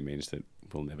potentially means that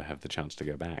we'll never have the chance to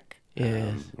go back.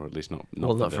 Yeah, or at least not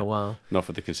for a while. Not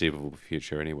for the conceivable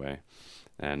future, anyway.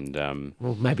 And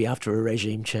maybe after a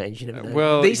regime change, you never know.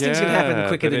 Well, these things can happen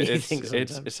quicker than you think.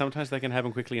 Sometimes they can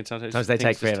happen quickly, and sometimes they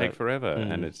take forever.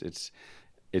 And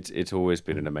it's always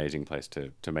been an amazing place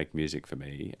to make music for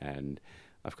me, and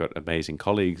I've got amazing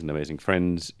colleagues and amazing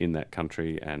friends in that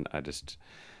country, and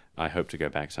I hope to go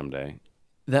back someday.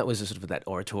 That was a sort of that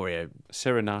oratorio.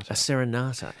 Serenata. A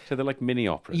serenata. So they're like mini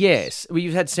operas. Yes. Well,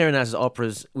 you've had serenatas,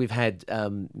 operas. We've had,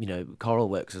 choral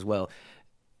works as well.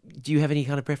 Do you have any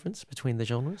kind of preference between the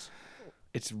genres?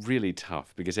 It's really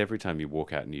tough because every time you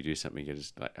walk out and you do something, you're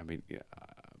just like,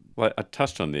 well, I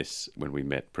touched on this when we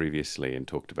met previously and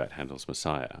talked about Handel's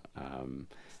Messiah.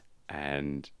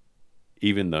 And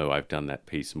even though I've done that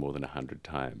piece more than 100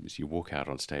 times, you walk out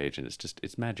on stage and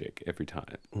it's magic every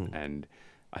time. And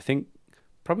I think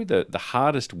probably the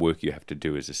hardest work you have to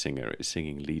do as a singer is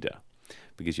singing Lieder,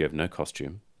 because you have no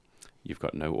costume, you've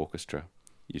got no orchestra,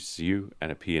 it's you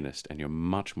and a pianist, and you're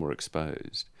much more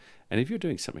exposed. And if you're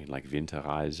doing something like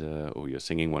Winterreise or you're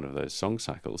singing one of those song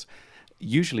cycles,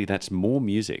 usually that's more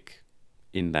music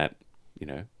in that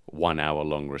 1 hour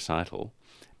long recital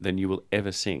than you will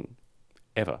ever sing,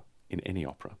 ever, in any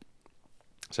opera.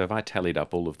 So if I tallied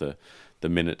up all of the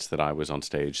minutes that I was on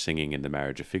stage singing in The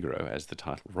Marriage of Figaro as the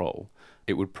title role,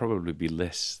 it would probably be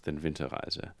less than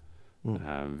Winterreise.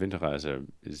 Winterreise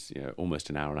is almost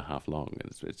an hour and a half long,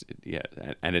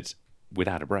 and it's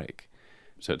without a break,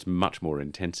 so it's much more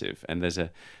intensive. And there's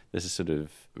a sort of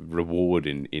reward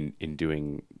in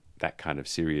doing that kind of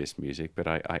serious music. But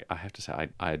I have to say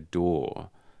I adore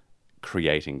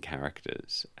creating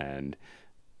characters and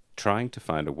trying to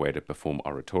find a way to perform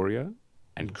oratorio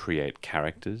and create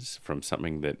characters from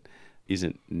something that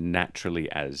isn't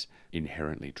naturally as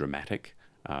inherently dramatic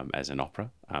as an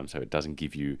opera, so it doesn't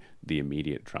give you the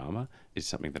immediate drama, is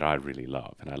something that I really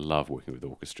love. And I love working with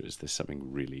orchestras. There's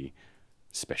something really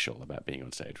special about being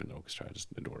on stage with an orchestra. I just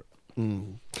adore it.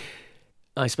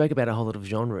 I spoke about a whole lot of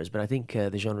genres, but I think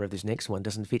the genre of this next one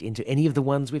doesn't fit into any of the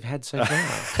ones we've had so far.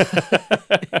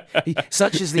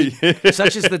 such is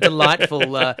the delightful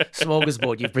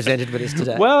smorgasbord you've presented with us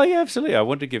today. Well, yeah, absolutely. I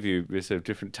want to give you sort of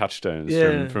different touchstones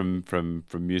from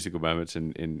musical moments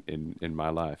in my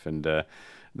life, and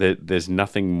there's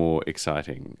nothing more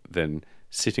exciting than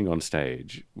sitting on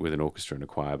stage with an orchestra and a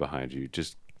choir behind you,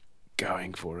 just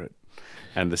going for it.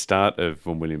 And the start of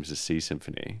Vaughan Williams' Sea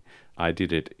Symphony, I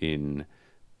did it in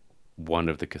one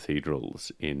of the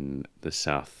cathedrals in the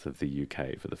south of the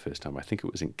UK for the first time. I think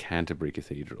it was in Canterbury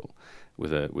Cathedral,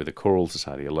 with a choral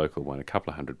society, a local one, a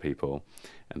couple of hundred people,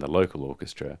 and the local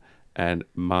orchestra. And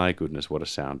my goodness, what a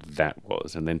sound that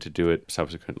was! And then to do it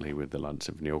subsequently with the London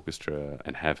Symphony Orchestra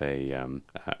and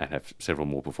have several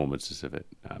more performances of it,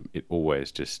 it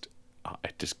always just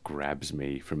grabs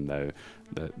me from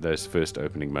those first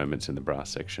opening moments in the brass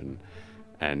section,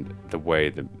 and the way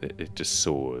that it just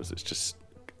soars. It's just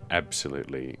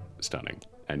absolutely stunning.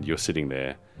 And you're sitting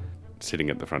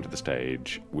at the front of the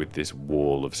stage with this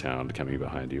wall of sound coming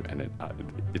behind you, and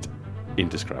it's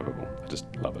indescribable. I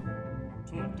just love it.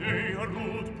 Today a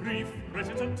rude brief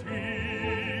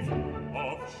recitative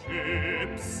of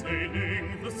ships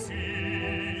sailing the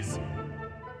seas,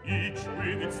 each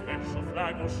with its special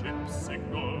flag or ship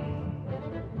signal,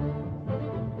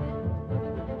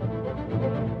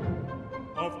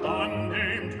 of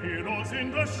unnamed heroes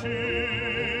in the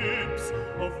ships,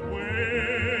 of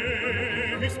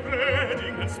waves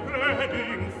spreading and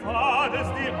spreading far as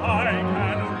the eye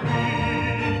can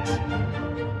reach,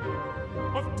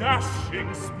 of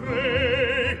dashing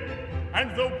spray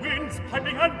and the winds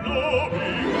piping and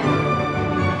blowing,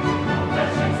 of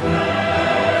dashing spray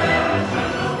and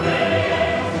the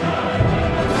waves piping and blowing.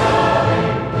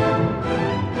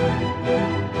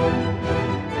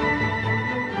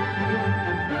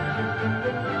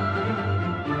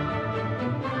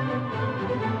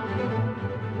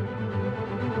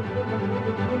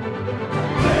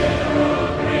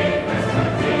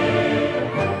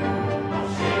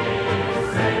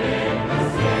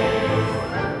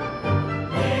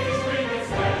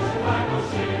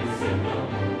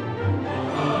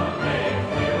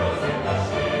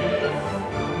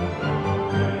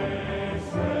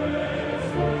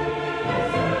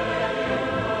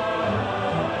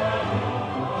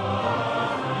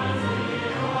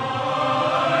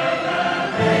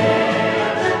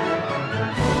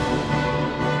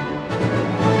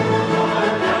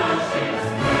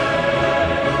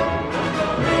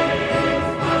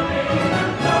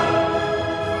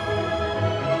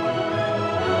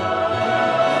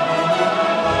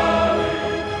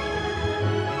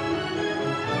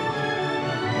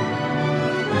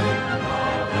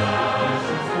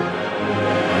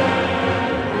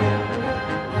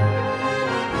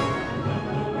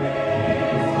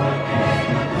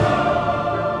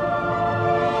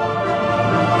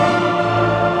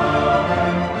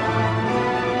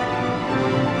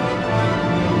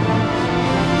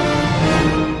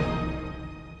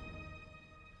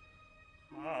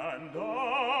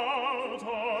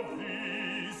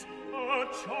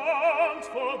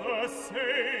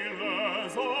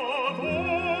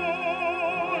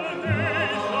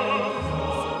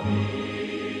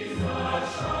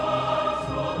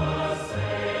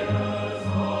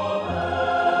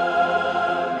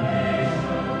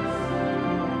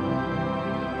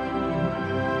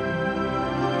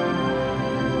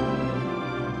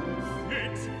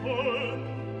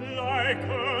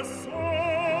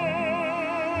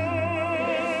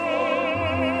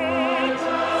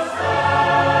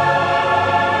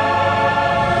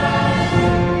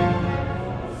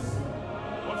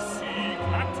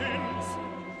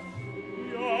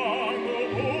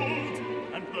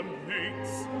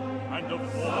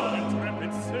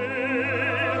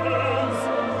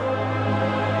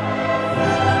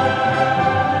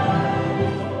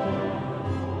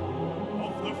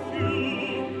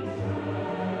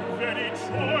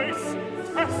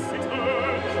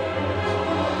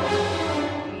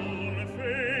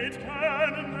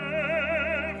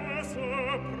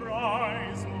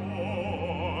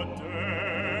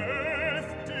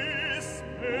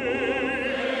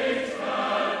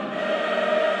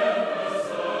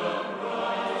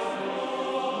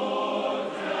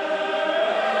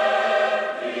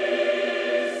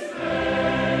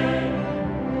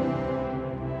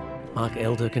 Mark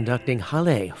Elder conducting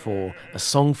Halle for A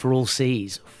Song for All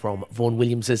Seas from Vaughan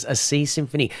Williams's A Sea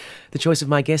Symphony. The choice of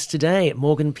my guest today,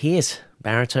 Morgan Pearse,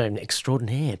 baritone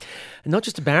extraordinaire. And not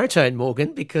just a baritone,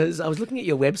 Morgan, because I was looking at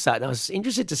your website and I was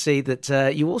interested to see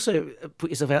that you also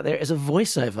put yourself out there as a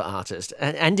voiceover artist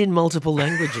and in multiple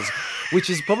languages, which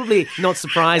is probably not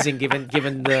surprising given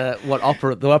what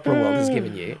the opera world has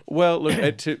given you. Well,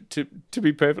 look, to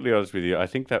be perfectly honest with you, I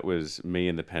think that was me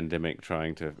in the pandemic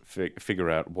trying to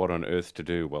figure out what on earth to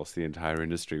do whilst the entire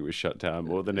industry was shut down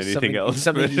more than anything else.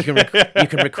 Something you can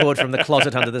record from the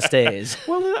closet under the stairs.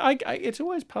 Well, it's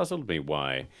always puzzled me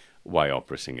why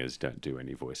opera singers don't do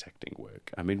any voice acting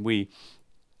work. I mean, we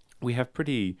have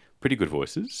pretty good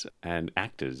voices, and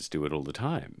actors do it all the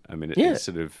time. I mean, it's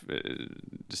sort of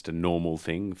just a normal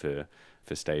thing for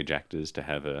stage actors to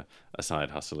have a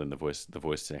side hustle in the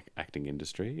voice acting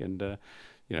industry, and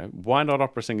why not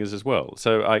opera singers as well?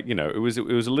 So it was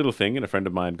a little thing, and a friend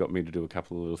of mine got me to do a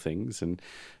couple of little things, and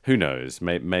who knows,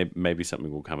 maybe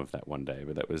something will come of that one day.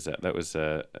 But that was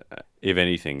if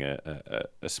anything, a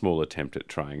small attempt at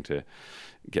trying to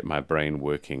get my brain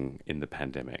working in the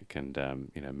pandemic, and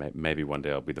maybe one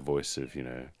day I'll be the voice of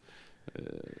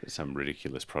some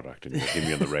ridiculous product, and you'll hear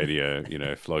me on the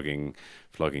radio, flogging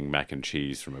mac and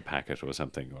cheese from a packet or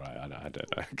something. Or I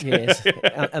don't know. Yes,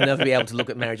 I'll never be able to look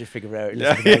at Marriage of Figaro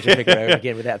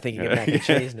again without thinking of mac and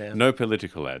cheese now. No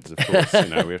political ads, of course.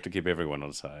 We have to keep everyone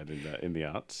on side in the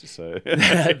arts. So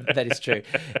that is true.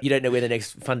 You don't know where the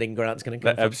next funding grant's going to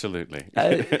come from. Absolutely.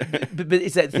 But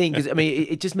it's that thing, because I mean,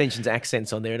 it just mentions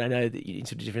accents on there, and I know that you need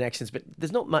sort of different accents, but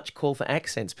there's not much call for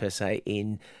accents per se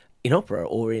in opera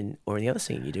or in the other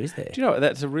singing you do, is there? Do you know,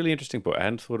 that's a really interesting point. I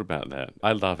hadn't thought about that.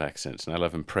 I love accents and I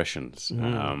love impressions,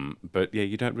 but yeah,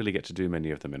 you don't really get to do many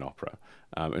of them in opera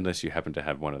unless you happen to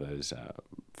have one of those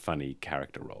funny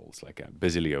character roles, like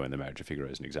Basilio in The Marriage of Figaro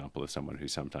is an example of someone who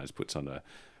sometimes puts on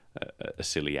a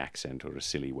silly accent or a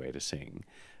silly way to sing.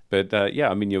 But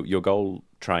I mean, your goal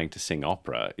trying to sing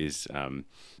opera is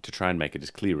to try and make it as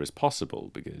clear as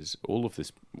possible, because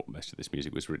most of this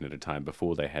music was written at a time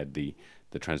before they had the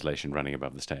translation running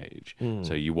above the stage.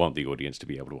 So you want the audience to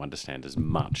be able to understand as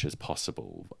much as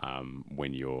possible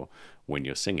when you're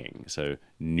singing. So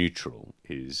neutral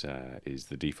is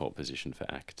the default position for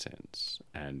accents,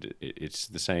 and it's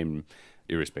the same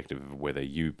irrespective of whether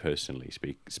you personally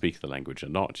speak the language or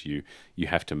not. You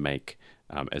have to make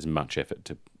as much effort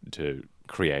to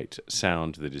create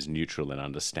sound that is neutral and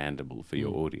understandable for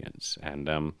your audience. And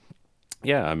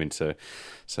I mean,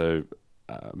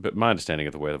 but my understanding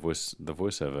of the way the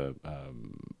voiceover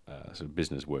sort of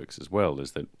business works as well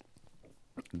is that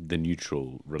the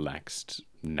neutral, relaxed,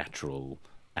 natural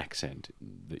accent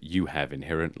that you have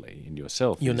inherently in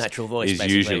yourself, your natural voice, is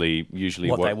usually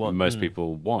what most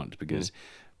people want, because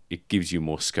it gives you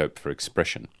more scope for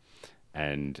expression,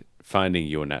 and finding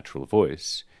your natural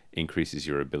voice increases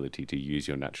your ability to use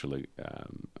your natural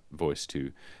voice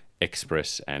to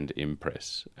express and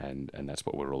impress, and that's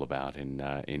what we're all about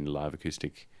in live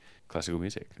acoustic classical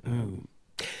music.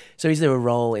 So is there a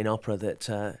role in opera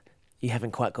that you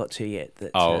haven't quite got to yet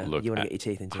that you want to get your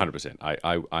teeth into? 100%.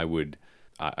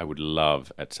 I would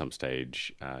love at some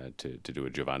stage to do a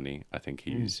Giovanni. I think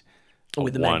he's a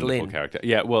with the wonderful mandolin character.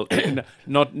 Yeah, well,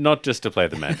 not just to play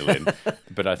the mandolin,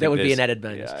 but I think that would be an added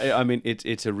bonus. I mean,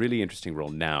 it's a really interesting role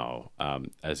now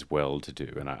as well to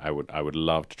do, and I would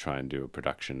love to try and do a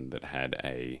production that had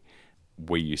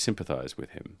where you sympathise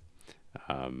with him.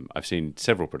 I've seen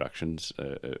several productions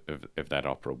of that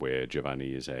opera where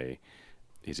Giovanni is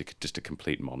just a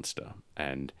complete monster,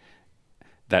 and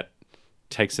that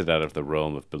takes it out of the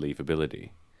realm of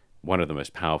believability. One of the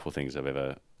most powerful things I've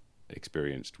ever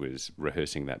experienced was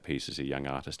rehearsing that piece as a young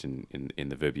artist in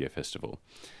the Verbier Festival,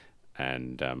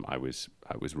 and I was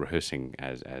rehearsing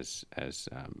as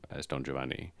Don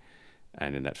Giovanni,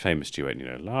 and in that famous duet,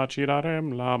 La ci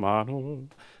darem la mano.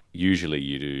 Usually,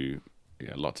 you do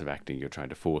lots of acting. You're trying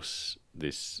to force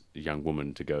this young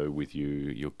woman to go with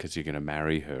you, because you're going to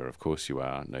marry her. Of course you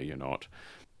are. No, you're not.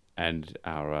 And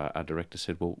our director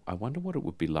said, well, I wonder what it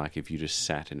would be like if you just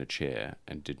sat in a chair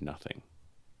and did nothing.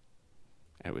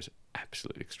 And it was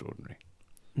absolutely extraordinary.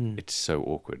 It's so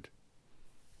awkward,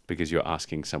 because you're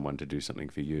asking someone to do something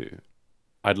for you.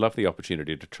 I'd love the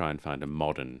opportunity to try and find a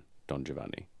modern Don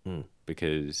Giovanni,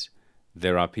 because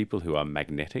there are people who are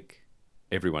magnetic.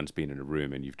 Everyone's been in a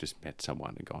room and you've just met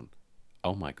someone and gone,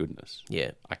 oh my goodness,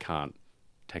 I can't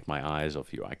take my eyes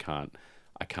off you. I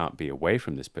can't be away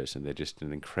from this person. They're just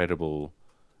an incredible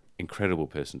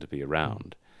person to be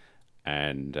around.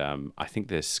 And I think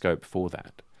there's scope for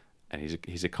that. And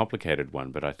he's a complicated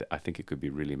one, but I think it could be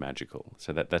really magical.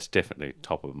 So that's definitely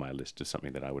top of my list of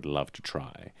something that I would love to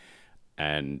try.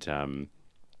 And a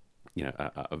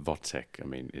Wozzeck, I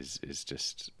mean, is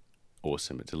just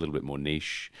awesome. It's a little bit more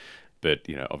niche, but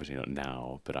obviously not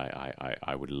now. But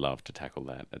I would love to tackle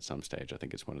that at some stage. I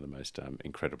think it's one of the most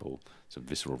incredible sort of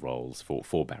visceral roles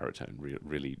for baritone.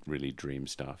 Really dream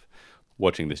stuff.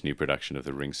 Watching this new production of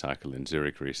the Ring Cycle in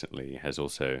Zurich recently has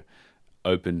also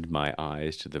opened my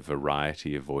eyes to the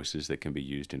variety of voices that can be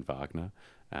used in Wagner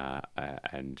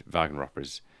and Wagner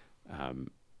operas.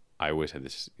 I always had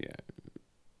this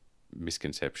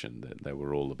misconception that they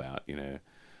were all about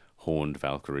horned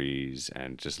Valkyries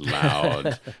and just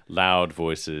loud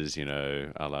voices,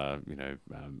 a la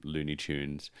Looney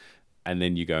Tunes. And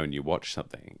then you go and you watch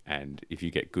something, and if you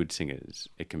get good singers,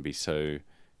 it can be so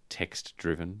text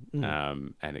driven,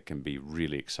 and it can be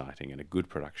really exciting, and a good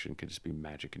production can just be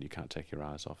magic and you can't take your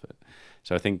eyes off it.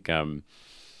 So I think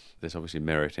there's obviously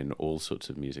merit in all sorts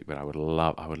of music, but I would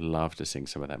love to sing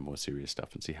some of that more serious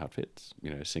stuff and see how it fits.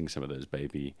 Sing some of those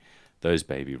baby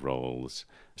roles,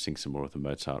 sing some more of the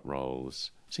Mozart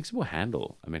roles, sing some more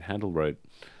Handel. I mean, Handel wrote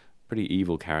pretty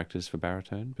evil characters for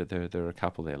baritone, but there are a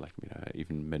couple there, like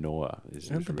even Minoa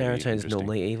is. Aren't the really baritones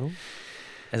normally evil?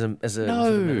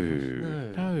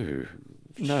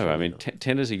 No. I mean,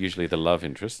 tenors are usually the love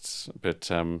interests, but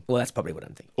well, that's probably what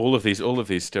I'm thinking. All of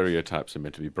these stereotypes are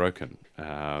meant to be broken.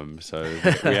 So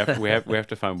we have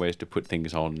to find ways to put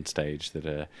things on stage that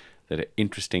are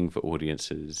interesting for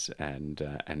audiences and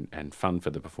fun for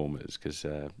the performers, because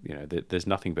there's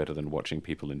nothing better than watching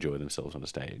people enjoy themselves on a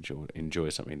stage or enjoy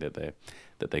something that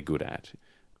they're good at.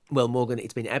 Well, Morgan,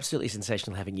 it's been absolutely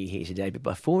sensational having you here today. But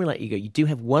before we let you go, you do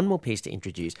have one more piece to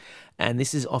introduce, and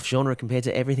this is off genre compared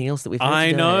to everything else that we've heard today.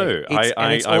 I know.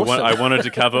 It's awesome. I wanted to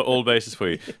cover all bases for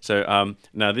you. So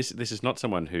now this is not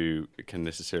someone who can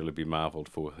necessarily be marvelled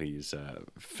for his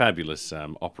fabulous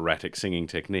operatic singing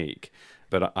technique.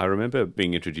 But I remember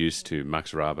being introduced to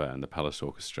Max Rabe and the Palace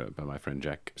Orchestra by my friend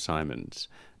Jack Simons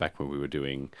back when we were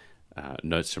doing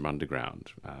Notes from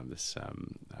Underground,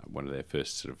 one of their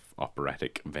first sort of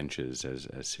operatic ventures as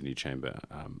Sydney Chamber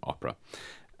Opera.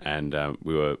 And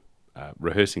we were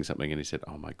rehearsing something, and he said,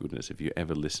 "Oh my goodness, have you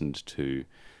ever listened to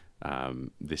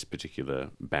this particular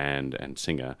band and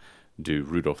singer do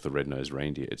Rudolph the Red-Nosed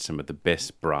Reindeer? It's some of the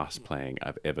best brass playing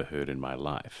I've ever heard in my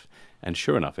life." And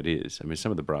sure enough, it is. I mean,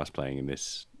 some of the brass playing in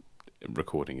this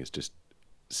recording is just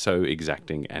so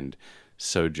exacting and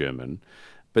so German.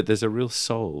 But there's a real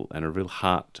soul and a real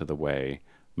heart to the way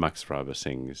Max Rabe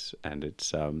sings. And it's,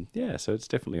 so it's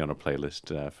definitely on a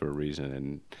playlist for a reason.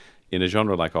 And in a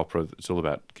genre like opera, it's all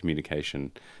about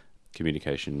communication.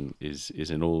 Communication is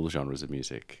in all genres of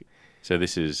music. So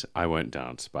this is I Won't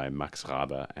Dance by Max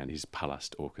Rabe and his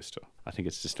Palast Orchestra. I think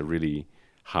it's just a really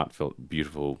heartfelt,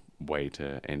 beautiful way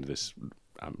to end this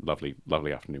lovely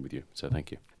afternoon with you. So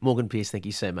thank you. Morgan Pearse, thank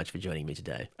you so much for joining me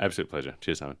today. Absolute pleasure.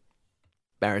 Cheers, Simon.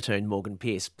 Baritone Morgan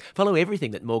Pearse. Follow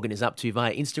everything that Morgan is up to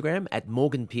via Instagram at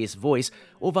Morgan Pearse Voice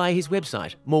or via his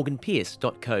website,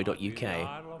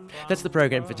 morganpearse.co.uk. That's the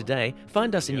program for today.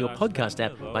 Find us in your podcast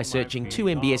app by searching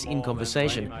 2MBS In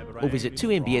Conversation or visit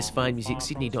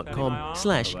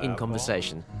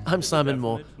 2mbsfinemusicsydney.com/inconversation. I'm Simon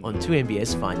Moore on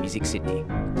 2MBS Fine Music Sydney.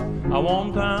 I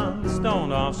won't dance,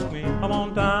 don't ask me. I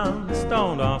won't dance,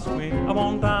 don't ask me. I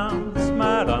won't dance,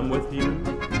 madam, with you.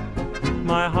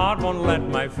 My heart won't let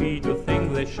my feet do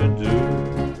things they should do.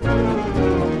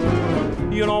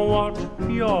 You know what?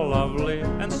 You're lovely,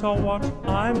 and so what?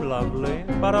 I'm lovely,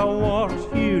 but what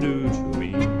you do to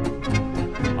me.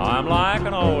 I'm like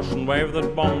an ocean wave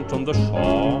that bumped on the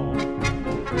shore.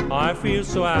 I feel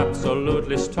so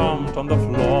absolutely stomped on the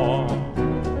floor.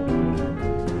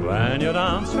 When you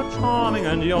dance, you're charming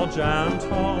and you're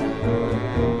gentle,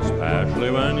 especially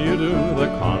when you do the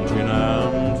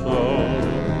continental.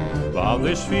 But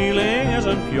this feeling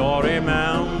isn't purely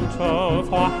mental,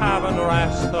 for heaven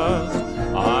rest us,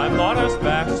 I'm not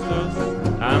asbestos,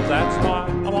 and that's why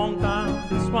I won't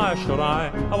dance. Why should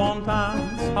I? I won't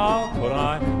dance. How could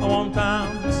I? I won't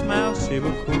dance. Merci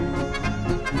beaucoup.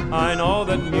 I know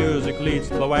that music leads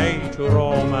the way to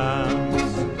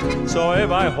romance, so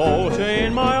if I hold you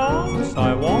in my arms,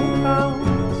 I won't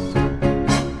dance.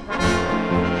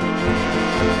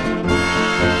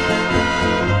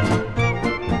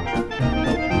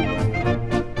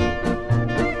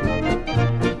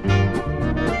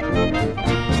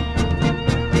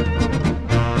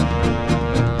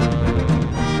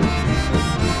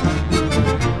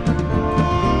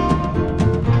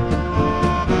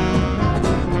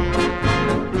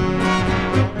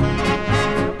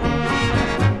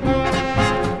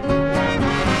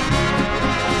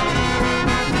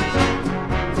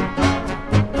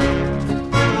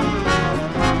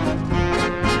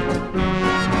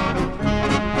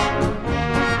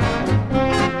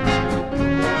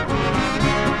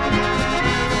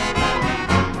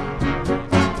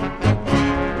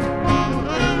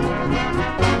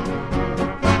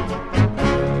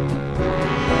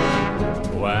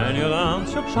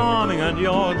 you're charming and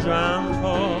you're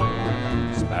gentle,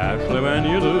 especially when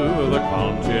you do the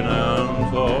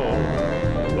continental.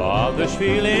 But this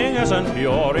feeling isn't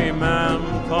purely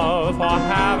mental, for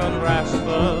heaven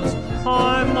restless,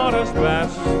 I'm not as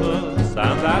restless,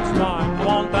 and that's why I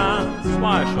won't dance.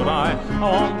 Why should I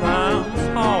won't dance?